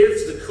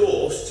the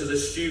course to the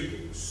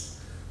students.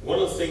 One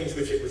of the things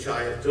which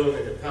I have done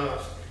in the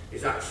past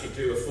is actually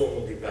do a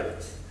formal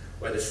debate,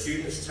 where the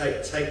students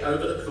take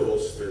over the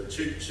course for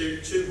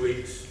two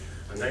weeks,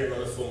 and they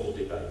run a formal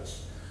debate.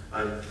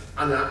 And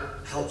that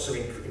helps them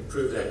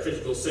improve their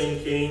critical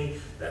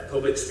thinking, their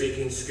public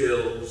speaking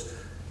skills.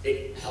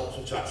 It helps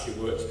them to actually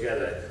work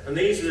together. And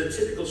these are the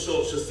typical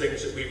sorts of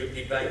things that we would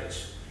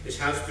debate. This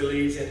House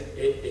believes it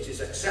is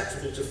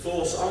acceptable to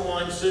force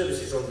online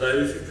services on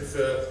those who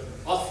prefer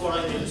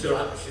offline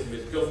interaction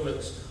with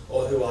governments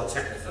or who are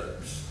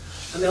technophobes.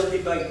 And they'll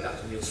debate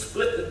that, and they'll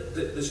split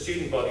the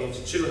student body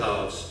into two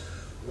halves.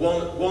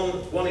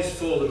 One is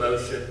for the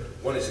motion,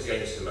 one is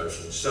against the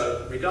motion.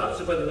 So regardless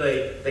of whether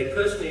they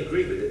personally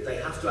agree with it, they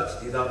have to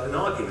actually develop an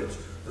argument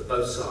for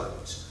both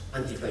sides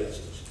and debate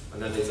it,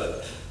 and then they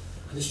vote.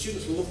 And the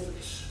students love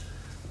this.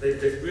 They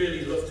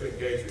really love to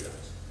engage with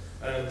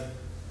that.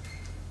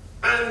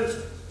 And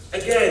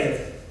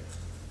again,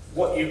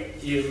 what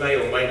you may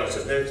or may not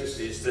have noticed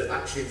is that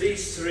actually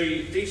these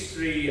three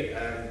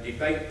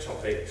debate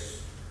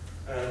topics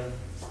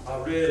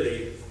are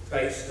really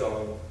based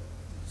on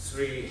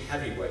three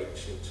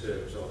heavyweights in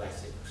terms of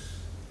ethics: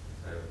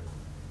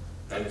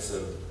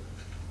 Bentham,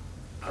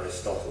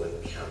 Aristotle,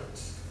 and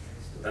Kant.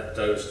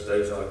 Those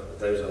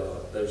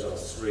are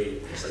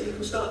three. So you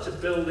can start to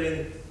build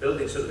in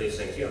some of these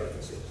things. Yeah, I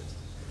can see it.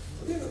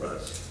 Yeah,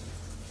 right.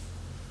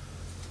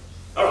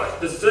 All right.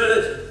 The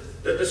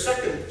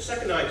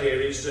second idea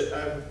is that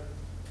a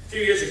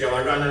few years ago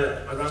I ran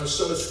a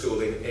summer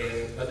school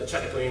at the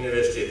Technical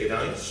University of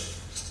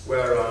Gdańsk,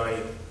 where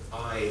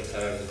I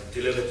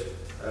delivered.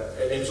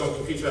 It was on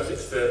computer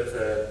ethics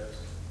for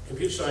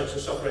computer science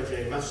and software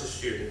engineering master's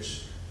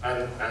students,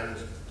 and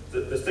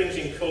the things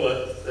in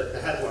colour, the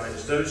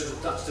headlines,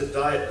 that's the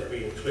diet that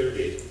we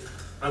included,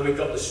 and we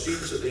got the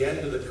students at the end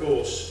of the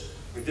course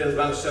We did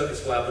around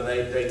Circus Lab, and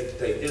they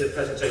did a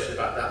presentation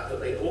about that, but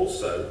they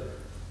also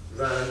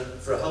ran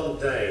for a whole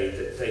day,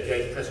 that they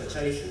gave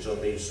presentations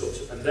on these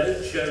sorts of, and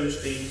they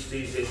chose these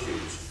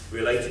issues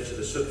related to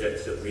the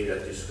subjects that we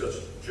had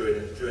discussed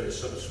during the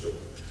summer school.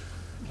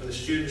 And the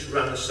students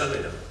ran a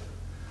seminar,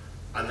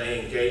 and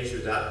they engaged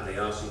with that, and they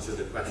asked each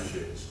other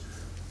questions.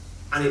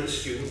 And it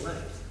was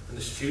student-led, and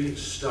the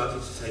students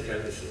started to take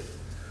ownership.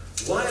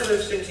 Why are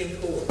those things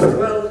important?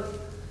 Well,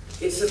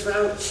 it's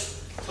about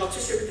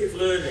participative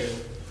learning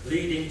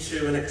leading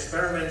to an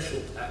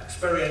experiential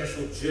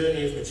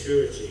journey of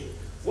maturity.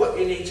 What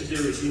you need to do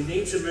is you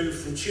need to move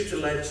from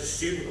tutor-led to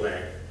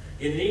student-led.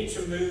 You need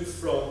to move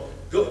from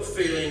gut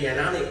feeling and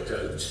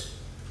anecdote,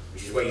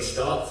 which is where you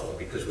start from,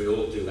 because we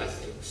all do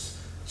ethics,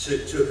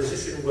 to a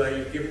position where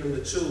you've given them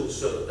the tools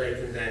so that they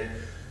can then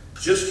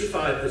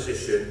justify a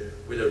position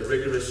with a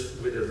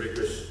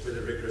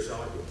rigorous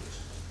argument.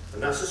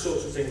 And that's the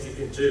sorts of things you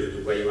can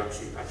do the way you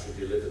actually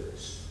deliver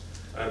this.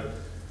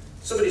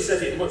 Somebody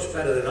said it much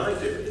better than I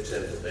do in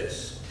terms of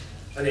this,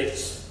 and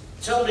it's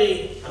tell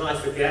me and I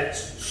forget,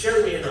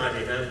 show me and I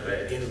remember,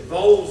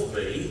 involve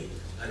me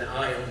and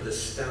I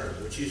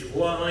understand, which is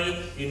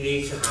why you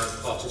need to have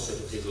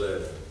participative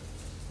learning.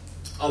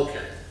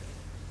 Okay,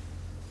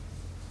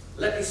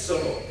 let me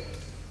sum up.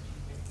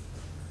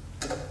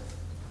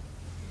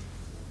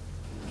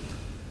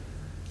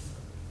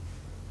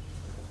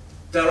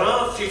 There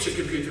are future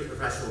computer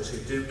professionals who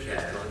do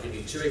care, and I'll give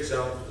you two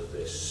examples of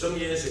this. Some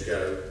years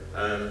ago,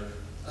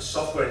 a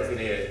software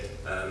engineer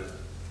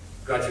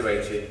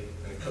graduated,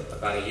 and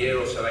about a year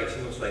or so,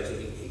 18 months later,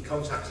 he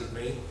contacted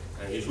me,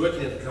 and he was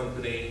working at the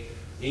company,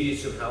 needed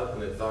some help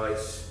and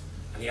advice,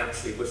 and he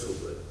actually whistled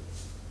blew.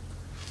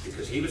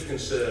 Because he was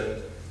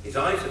concerned, his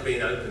eyes had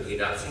been opened,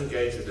 he'd actually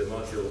engaged with the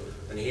module,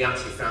 and he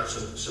actually found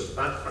some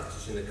bad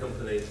practice in the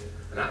company,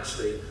 and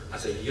actually,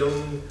 as a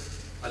young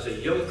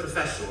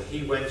professional,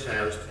 he went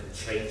out and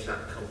changed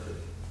that company,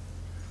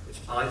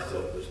 which I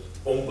thought was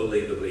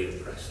unbelievably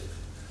impressive.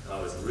 And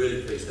I was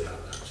really pleased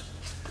about that.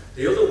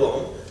 The other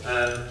one,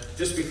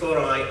 just before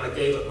I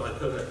gave up my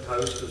permanent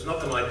post, there was a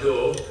knock on my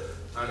door,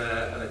 and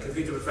a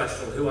computer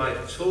professional who I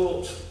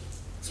taught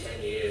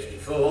 10 years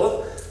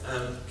before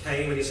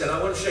came and he said,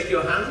 "I want to shake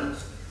your hand."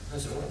 I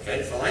said,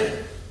 "Okay,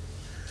 fine."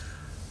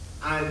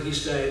 And he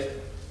said,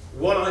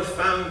 what I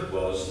found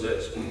was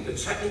that the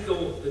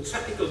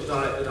technical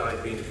diet that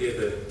I'd been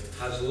given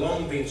has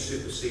long been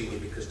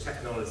superseded because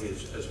technology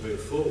has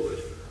moved forward.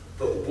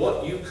 But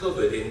what you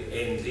covered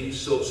in these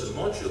sorts of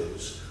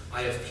modules,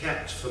 I have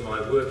kept for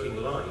my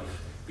working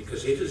life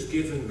because it has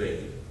given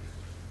me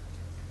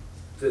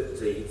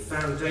the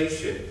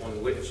foundation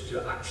on which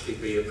to actually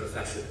be a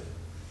professional.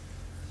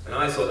 And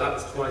I thought that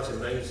was quite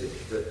amazing,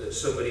 that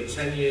somebody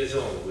 10 years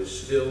on was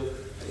still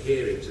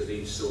adhering to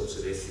these sorts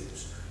of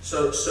issues.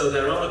 So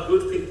there are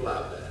good people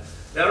out there.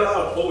 There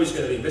are always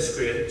going to be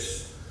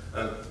miscreants,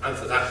 and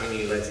for that we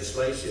need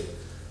legislation.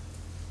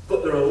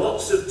 But there are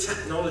lots of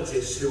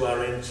technologists who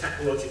are in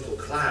technological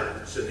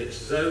clouds, and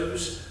it's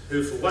those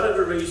who, for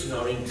whatever reason,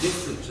 are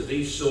indifferent to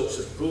these sorts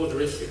of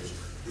broader issues,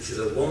 which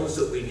are the ones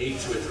that we need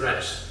to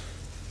address.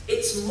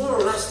 It's more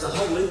or less the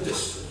whole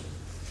industry.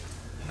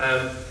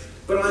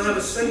 But I have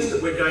a sense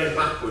that we're going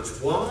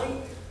backwards.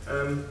 Why?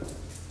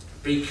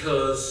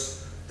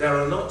 Because there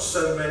are not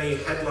so many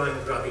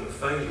headline-grabbing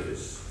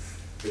failures,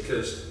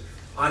 because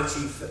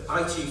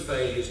IT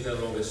failures no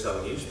longer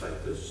sell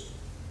newspapers.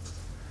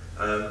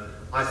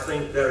 I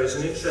think there is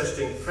an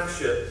interesting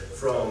pressure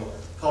from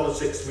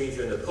politics,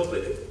 media and the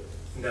public,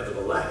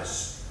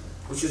 nevertheless,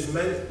 which has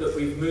meant that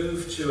we've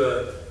moved to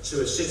a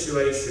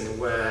situation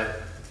where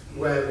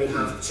we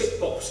have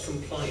tick-box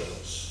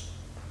compliance.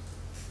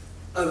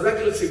 A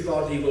regulatory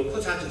body will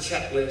put out a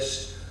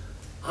checklist.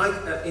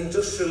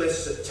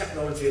 Industrialists,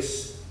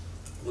 technologists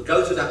will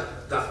go to that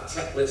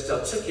checklist,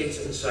 they'll tick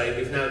it and say,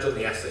 we've now done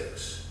the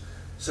ethics.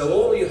 So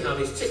all you have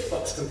is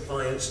tick-box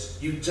compliance.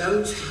 You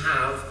don't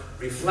have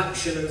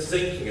reflection and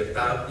thinking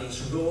about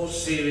these raw,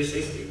 serious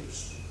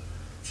issues,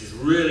 which is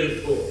really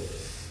important.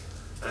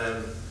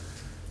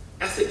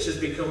 Ethics has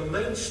become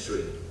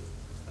mainstream.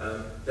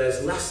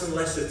 There's less and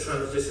less of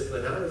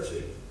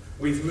transdisciplinarity.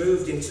 We've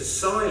moved into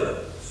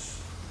silos,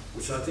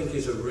 which I think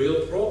is a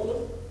real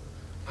problem.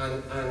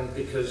 And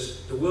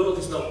because the world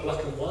is not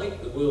black and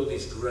white, the world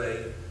is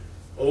grey.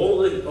 All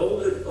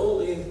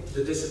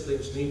the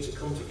disciplines need to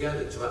come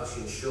together to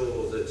actually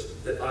ensure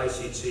that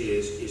ICT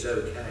is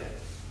okay.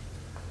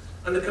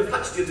 And the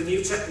complexity of the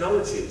new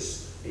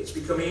technologies, it's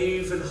becoming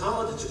even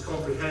harder to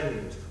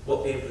comprehend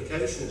what the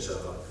implications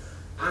are.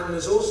 And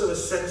there's also a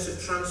sense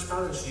of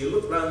transparency. You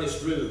look around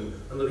this room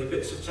and there'll be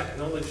bits of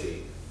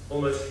technology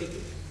almost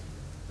hidden.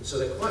 And so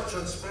they're quite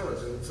transparent,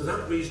 and for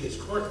that reason it's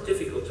quite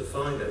difficult to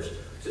find those,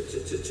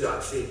 to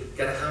actually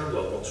get a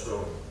handle on what's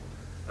wrong.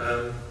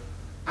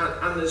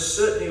 And there's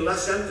certainly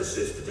less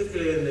emphasis,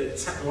 particularly in the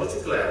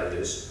technological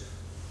areas,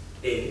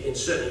 in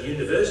certain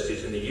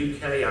universities in the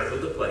UK and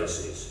other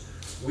places.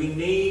 We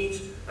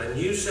need a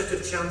new set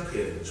of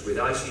champions with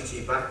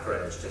ICT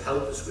backgrounds to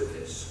help us with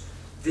this.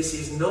 This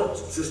is not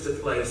just a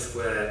place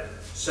where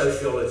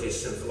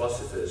sociologists and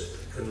philosophers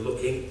can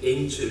look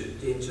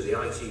into the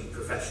IT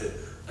profession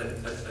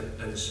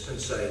and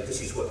say,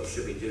 this is what you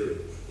should be doing.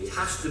 It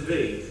has to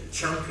be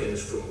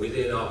champions from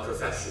within our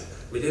profession,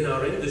 within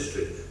our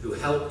industry, who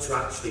help to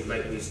actually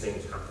make these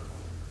things happen.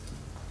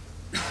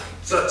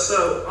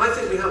 So I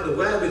think we have the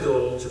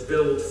wherewithal to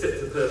build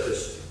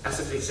fit-for-purpose,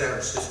 ethically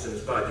sound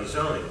systems by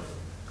design,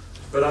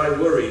 but I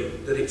worry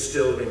that it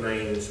still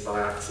remains by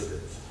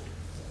accident.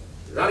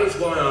 That is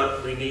why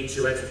we need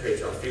to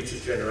educate our future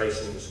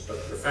generations of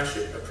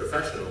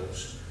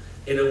professionals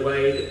in a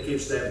way that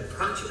gives them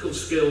practical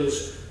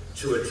skills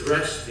to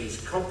address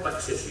these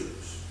complex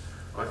issues.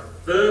 I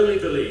firmly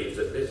believe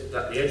that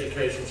the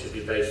education should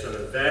be based on a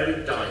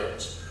varied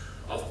diet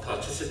of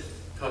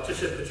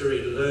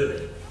participatory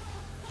learning,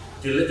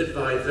 delivered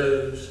by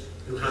those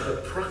who have a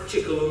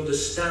practical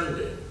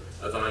understanding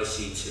of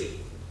ICT.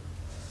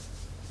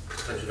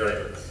 Thank you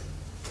very much.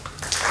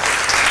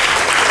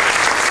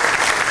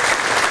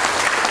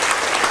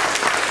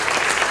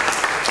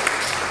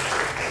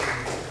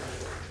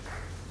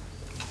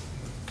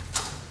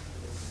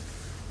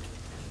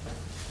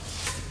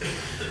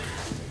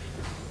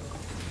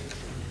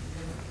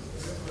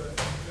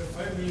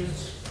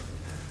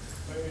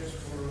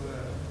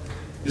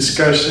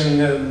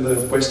 Discussion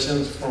and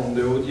questions from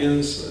the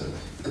audience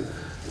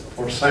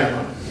for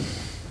Simon.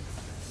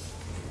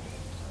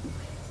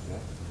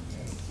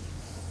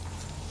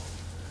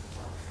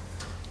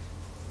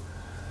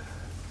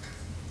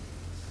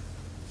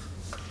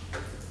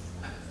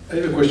 I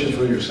have a question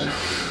for you, Simon.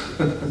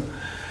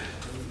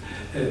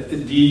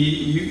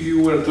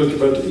 You were talking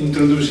about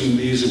introducing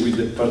this with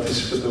the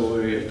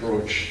participatory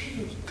approach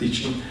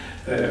teaching.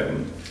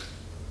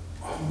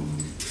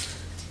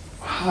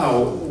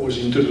 How was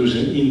introduced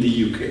in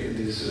the UK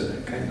this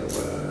kind of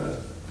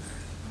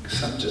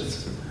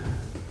subject?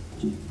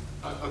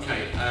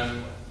 Okay.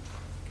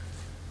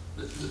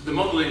 The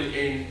model I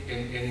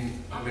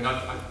mean,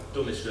 I've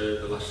done this for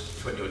the last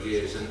 20 odd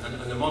years,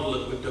 and the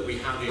model that we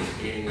have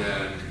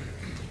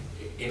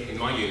in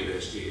my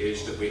university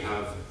is that we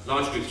have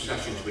large group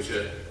sessions which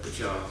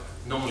are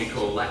normally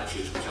called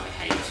lectures, which I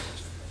hate.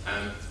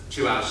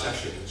 2-hour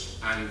sessions,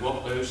 and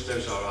what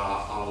those are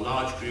our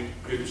large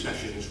group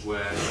sessions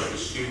where the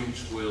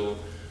students will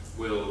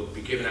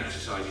be given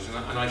exercises,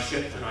 and I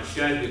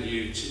shared with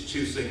you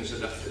two things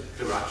that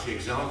are actually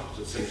examples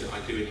of things that I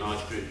do in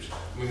large groups.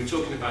 I mean, we're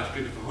talking about a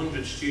group of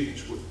 100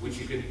 students which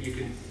you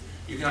can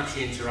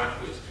actually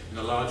interact with in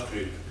a large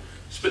group.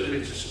 Split them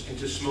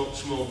into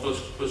small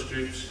buzz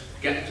groups,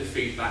 get them to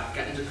feedback,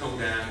 get them to come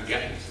down,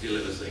 get them to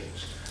deliver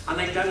things, and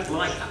they don't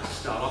like that to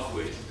start off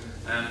with.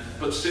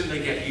 But soon they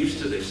get used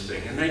to this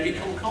thing and they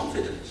become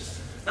confident.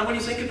 Now when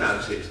you think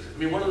about it, I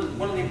mean, one of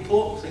the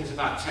important things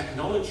about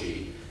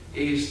technology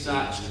is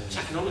that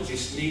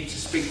technologists need to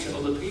speak to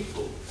other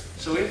people.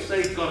 So if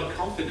they've got a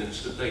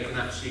confidence that they can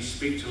actually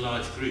speak to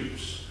large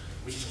groups,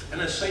 which is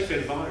in a safe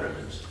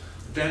environment,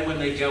 then when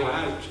they go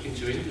out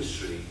into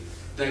industry,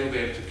 they will be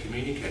able to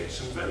communicate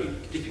some very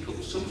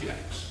difficult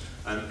subjects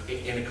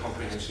in a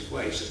comprehensive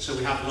way. So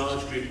we have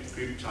large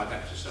group type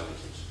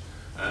exercises.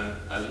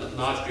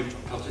 Large group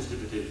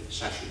participative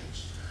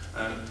sessions.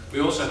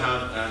 We also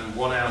have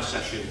 1-hour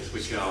sessions,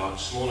 which are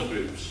smaller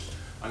groups,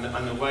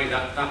 and the way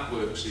that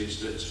works is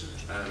that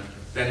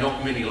they're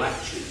not mini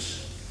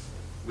lectures,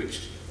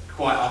 which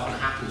quite often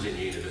happens in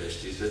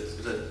universities,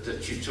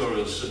 that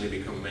tutorials suddenly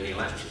become mini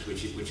lectures,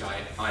 which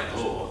I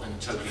abhor and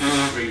totally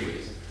disagree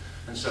with.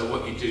 And so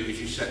what you do is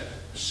you set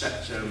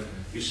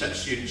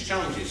students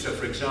challenges. So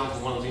for example,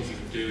 one of the things you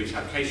can do is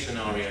have case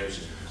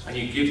scenarios, and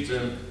you give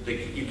them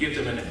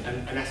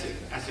an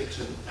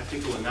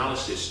ethical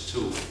analysis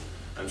tool,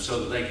 so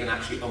that they can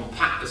actually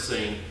unpack the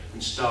thing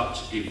and start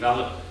to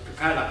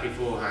prepare that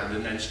beforehand,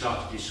 and then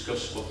start to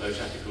discuss what those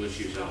ethical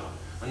issues are.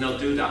 And they'll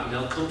do that, and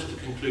they'll come to the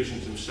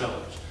conclusions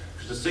themselves.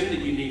 Because the thing that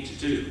you need to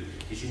do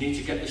is you need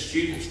to get the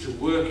students to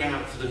work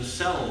out for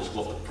themselves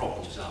what the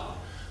problems are,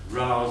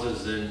 rather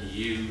than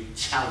you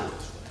tell them,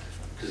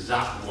 because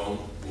that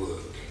won't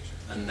work,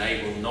 and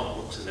they will not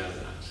want to know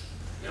that.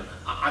 You know,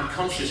 I'm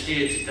conscious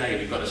here today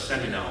we've got a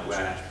seminar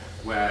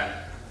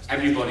where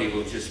everybody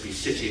will just be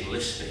sitting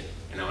listening,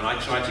 you know, and I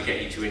try to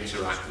get you to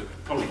interact,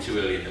 probably too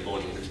early in the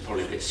morning, it's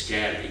probably a bit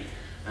scary,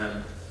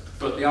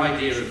 but the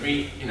idea of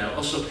me, you know,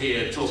 us up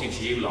here talking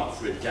to you lot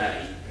for a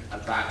day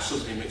about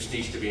something which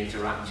needs to be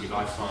interactive,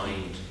 I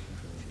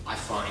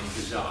find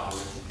bizarre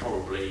and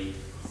probably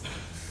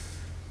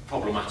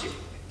problematic.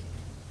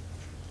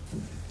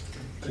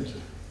 Thank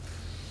you.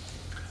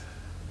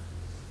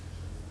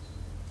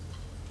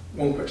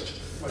 One question.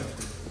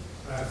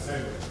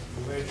 Simon,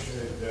 you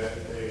mentioned the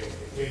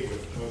case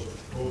of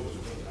code of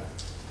conduct.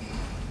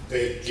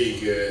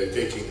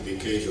 Taking the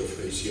case of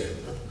ACM.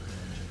 No?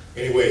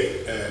 Anyway,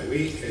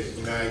 we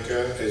in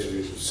ICA, as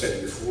we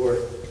said before,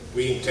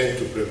 we intend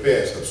to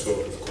prepare some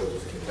sort of code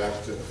of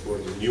conduct for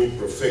the new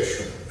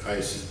profession,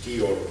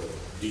 ICT or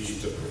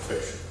digital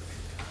profession.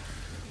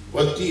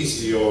 What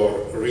is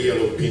your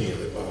real opinion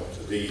about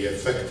the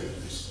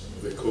effectiveness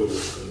of the code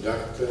of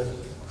conduct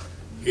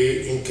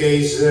in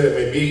case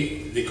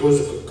maybe the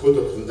code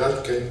of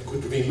conduct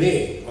could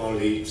remain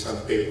only some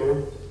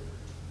paper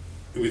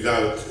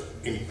without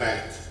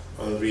impact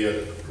on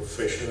real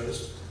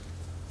professionals,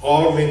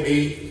 or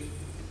maybe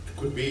it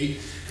could be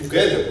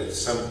together with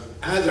some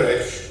other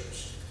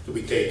actions to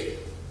be taken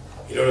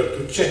in order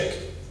to check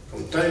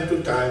from time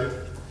to time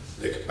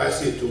the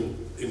capacity to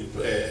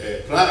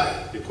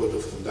apply the code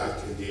of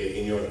conduct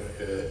in your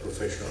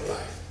professional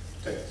life.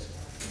 Thanks.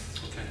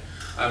 Okay.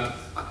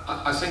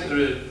 I think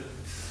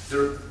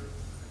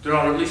there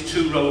are at least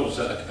two roles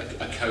that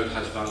a code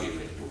has value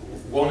in.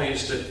 One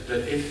is that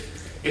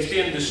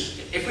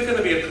if we're going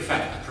to be a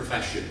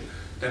profession,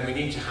 then we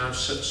need to have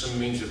some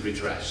means of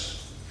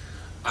redress,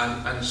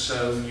 and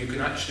so you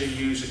can actually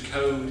use a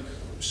code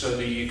so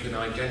that you can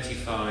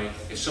identify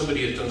if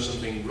somebody has done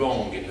something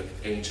wrong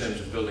in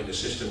terms of building a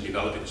system,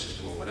 developing a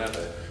system or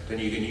whatever, then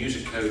you can use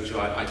a code to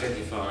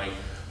identify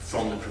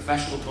from the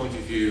professional point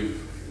of view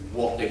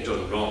what they've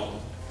done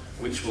wrong,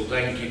 which will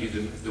then give you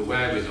the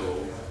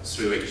wherewithal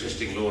through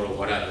existing law or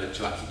whatever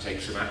to actually take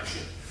some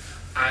action.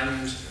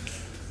 And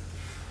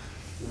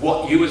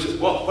what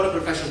a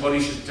professional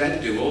body should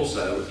then do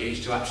also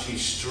is to actually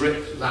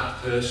strip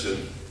that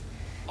person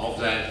of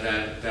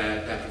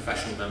their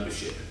professional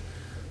membership.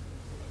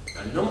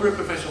 A number of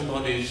professional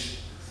bodies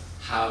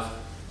have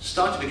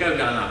started to go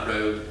down that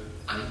road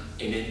and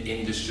in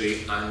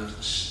industry and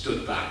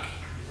stood back.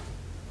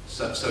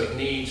 So it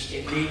needs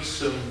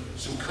some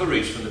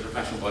courage from the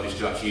professional bodies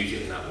to actually use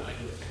it in that way.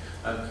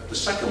 The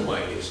second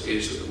way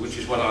is which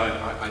is what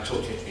I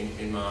talked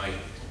in my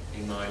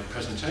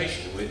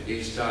presentation with,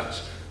 is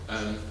that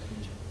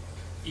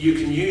you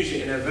can use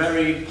it in a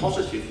very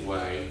positive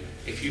way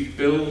if you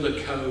build a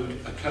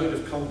code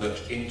of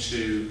conduct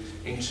into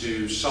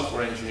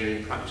software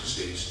engineering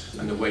practices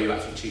and the way you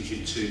actually teach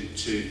it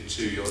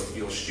to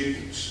your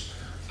students.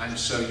 And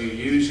so you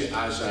use it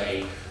as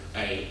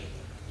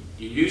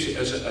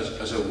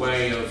as a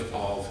way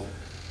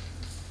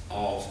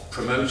of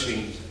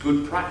promoting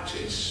good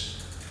practice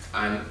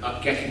and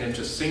getting them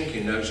to think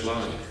in those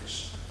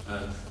lines.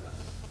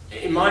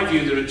 In my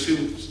view, there are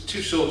two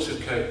sorts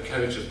of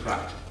codes of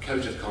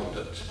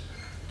conduct.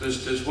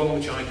 There's one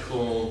which I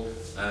call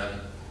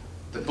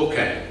the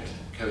bookend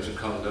codes of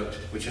conduct,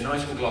 which are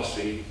nice and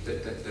glossy,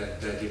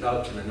 they're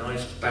developed in a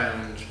nice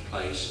bound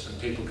place, and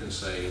people can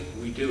say,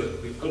 we do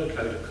it, we've got a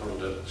code of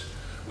conduct,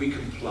 we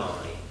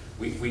comply,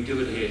 we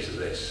do adhere to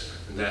this,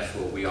 and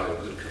therefore we are a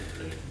good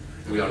company,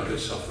 we are good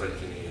software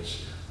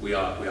engineers, we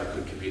are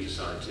good computer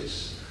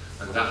scientists,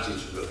 and that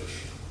is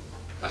rubbish,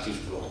 that is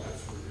wrong.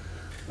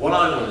 What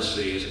I want to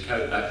see is a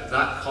code,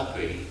 that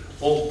copy,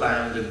 all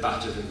bound and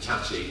battered and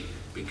tatty,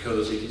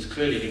 because it is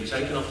clearly been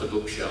taken off the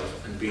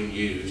bookshelf and being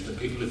used, and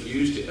people have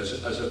used it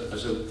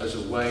as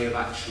a way of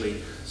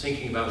actually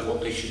thinking about what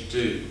they should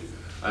do.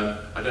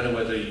 I don't know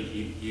whether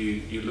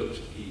you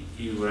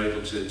were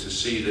able to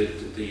see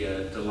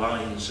the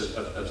lines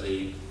of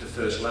the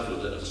first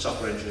level of the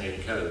software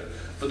engineering code.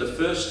 But the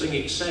first thing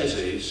it says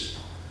is,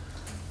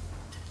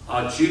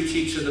 our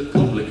duty to the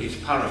public is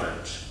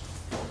paramount.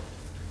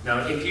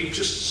 Now, if you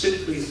just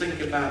simply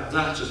think about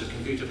that as a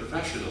computer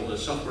professional, a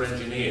software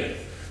engineer,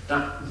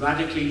 that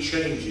radically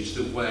changes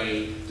the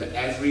way that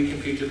every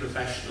computer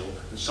professional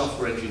and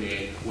software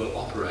engineer will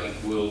operate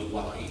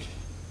worldwide.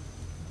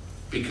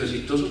 Because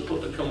it doesn't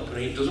put the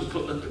company, it doesn't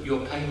put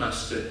your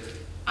paymaster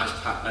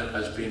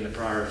as being the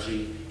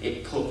priority,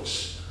 it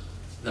puts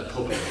the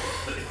public.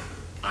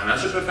 And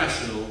as a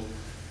professional,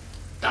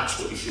 that's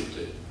what you should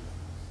do.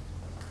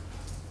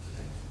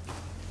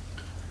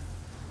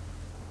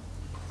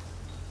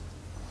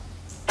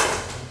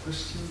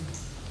 Question?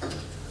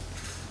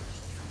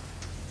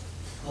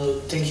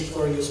 Thank you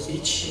for your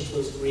speech, it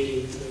was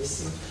really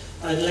interesting.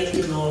 I'd like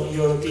to know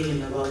your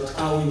opinion about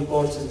how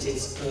important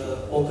is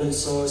open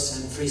source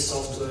and free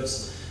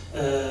softwares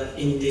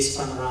in this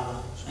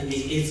panorama. I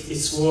mean,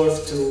 it's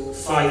worth to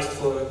fight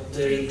for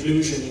their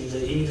inclusion in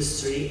the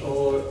industry,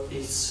 or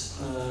it's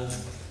a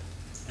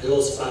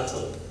lost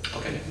battle?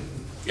 Okay,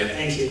 yeah.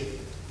 Thank you.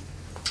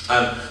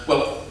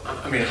 Well,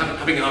 I mean,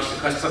 having asked the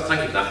question,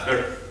 thank you for that,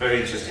 very,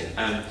 very interesting.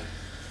 I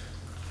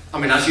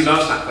mean, as you've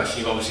asked that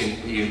question, you've obviously,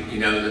 you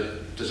know that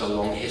there's a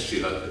long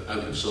history of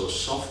open source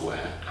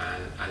software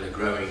and a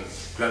growing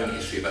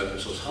history of open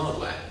source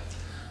hardware.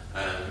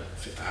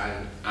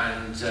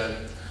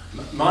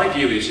 My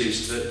view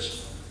is that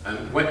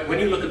when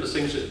you look at the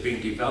things that have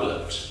been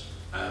developed,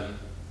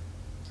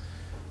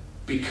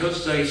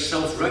 because they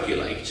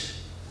self-regulate,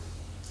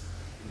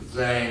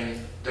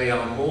 then they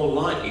are more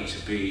likely to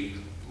be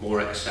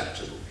more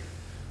acceptable.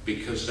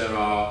 Because there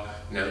are,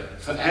 you know,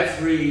 for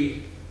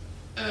every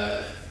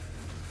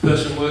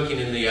person working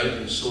in the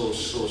open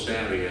source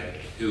area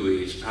who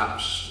is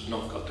perhaps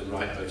not got the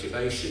right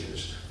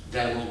motivations,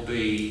 there will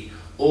be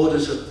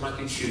orders of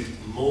magnitude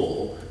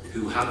more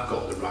who have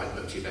got the right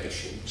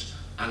motivations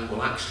and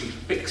will actually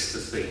fix the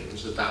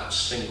things that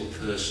single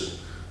person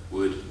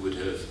would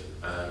have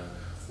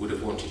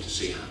wanted to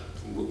see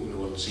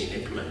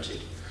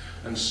implemented.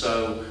 And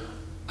so,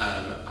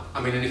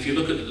 I mean, and if you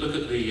look at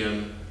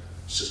the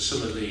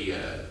some of the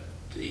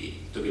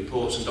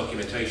reports and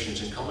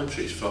documentations and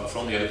commentaries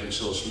from the open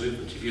source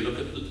movement, if you look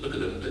at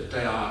them, that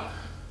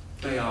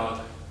they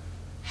are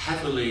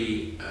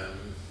heavily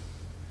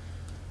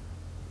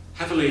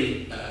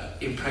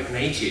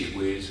impregnated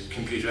with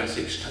computer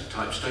ethics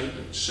type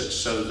statements.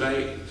 So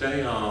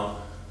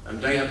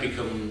they have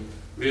become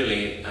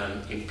really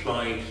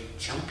implied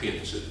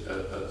champions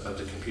of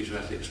the computer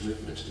ethics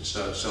movement, and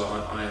so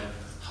I am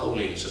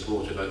wholly in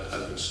support of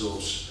open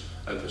source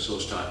type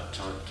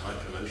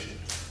promotion.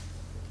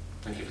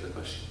 Thank you for the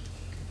question.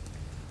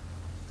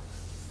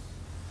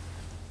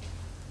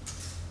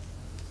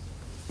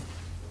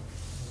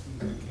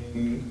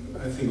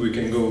 I think we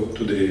can go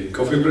to the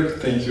coffee break.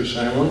 Thank you,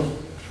 Simon.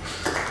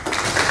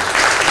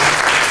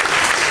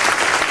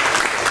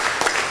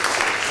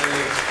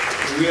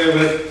 We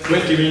have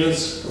 20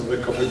 minutes of a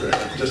coffee break,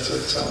 just at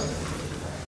 7.